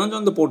returns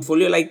on the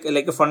portfolio like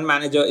a fund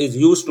manager is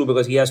used to,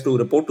 because he has to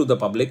report to the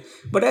public.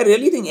 But I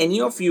really think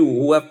any of you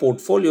who have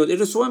portfolios, it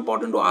is so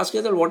important to ask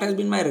yourself, what has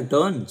been my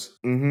returns?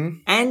 Mm-hmm.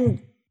 And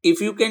if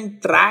you can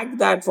track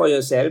that for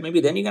yourself,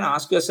 maybe then you can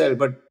ask yourself,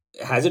 but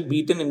has it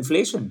beaten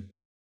inflation?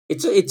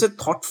 It's a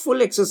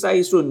thoughtful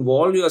exercise to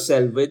involve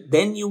yourself with.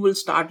 Then you will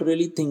start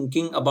really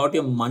thinking about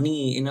your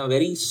money in a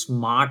very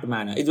smart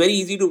manner. It's very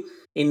easy to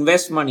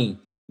invest money,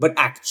 but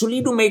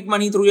actually to make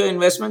money through your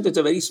investments, it's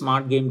a very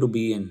smart game to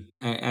be in.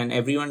 And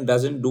everyone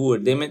doesn't do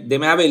it. They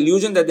may have an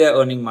illusion that they're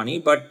earning money,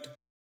 but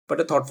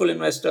a thoughtful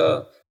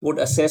investor would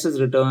assess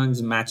his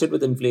returns, match it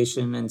with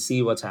inflation, and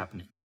see what's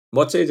happening.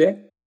 What say,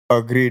 Jay?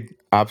 Agreed.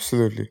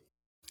 Absolutely.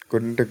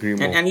 Couldn't agree And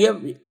more. and you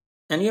have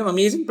and you have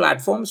amazing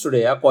platforms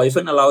today.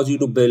 Koifin allows you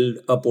to build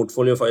a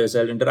portfolio for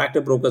yourself.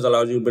 Interactive Brokers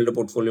allows you to build a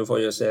portfolio for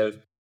yourself.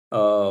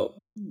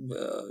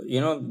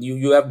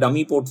 You have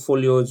dummy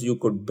portfolios you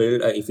could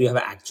build. If you have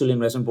an actual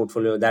investment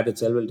portfolio, that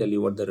itself will tell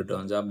you what the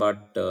returns are.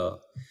 But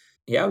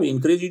yeah, we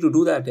encourage you to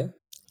do that. Yeah.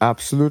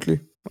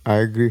 Absolutely. I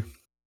agree.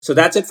 So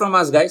that's it from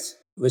us, guys.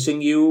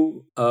 Wishing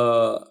you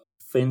a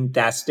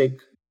fantastic,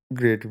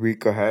 Great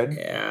week ahead.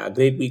 yeah,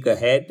 great week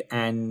ahead,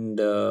 and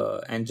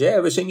Jay,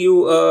 wishing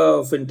you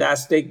a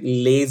fantastic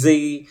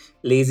lazy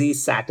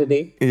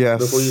Saturday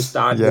before you Yes.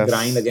 start the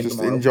grind Yes. again Just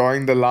tomorrow.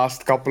 enjoying the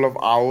last couple of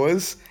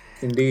hours.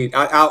 Indeed,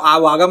 our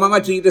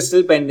Wagamama treat is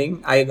still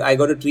pending. I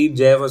got to treat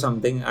Jay for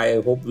something.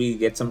 I hope we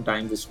get some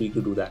time this week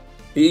to do that.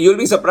 You'll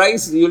be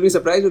surprised. You'll be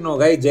surprised to know,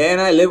 guys. Jay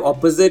and I live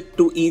opposite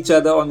to each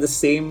other on the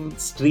same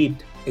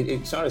street.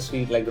 It's not a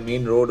street like the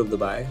main road of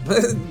Dubai.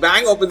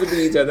 Bang opposite to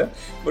each other,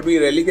 but we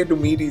rarely get to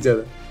meet each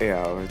other.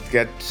 Yeah, we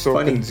get so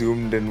Funny.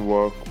 consumed in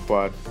work,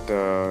 but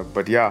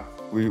yeah,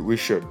 we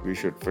should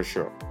for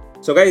sure.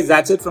 So, guys,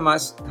 that's it from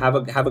us. Have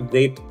a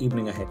great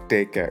evening ahead.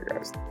 Take care,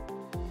 guys.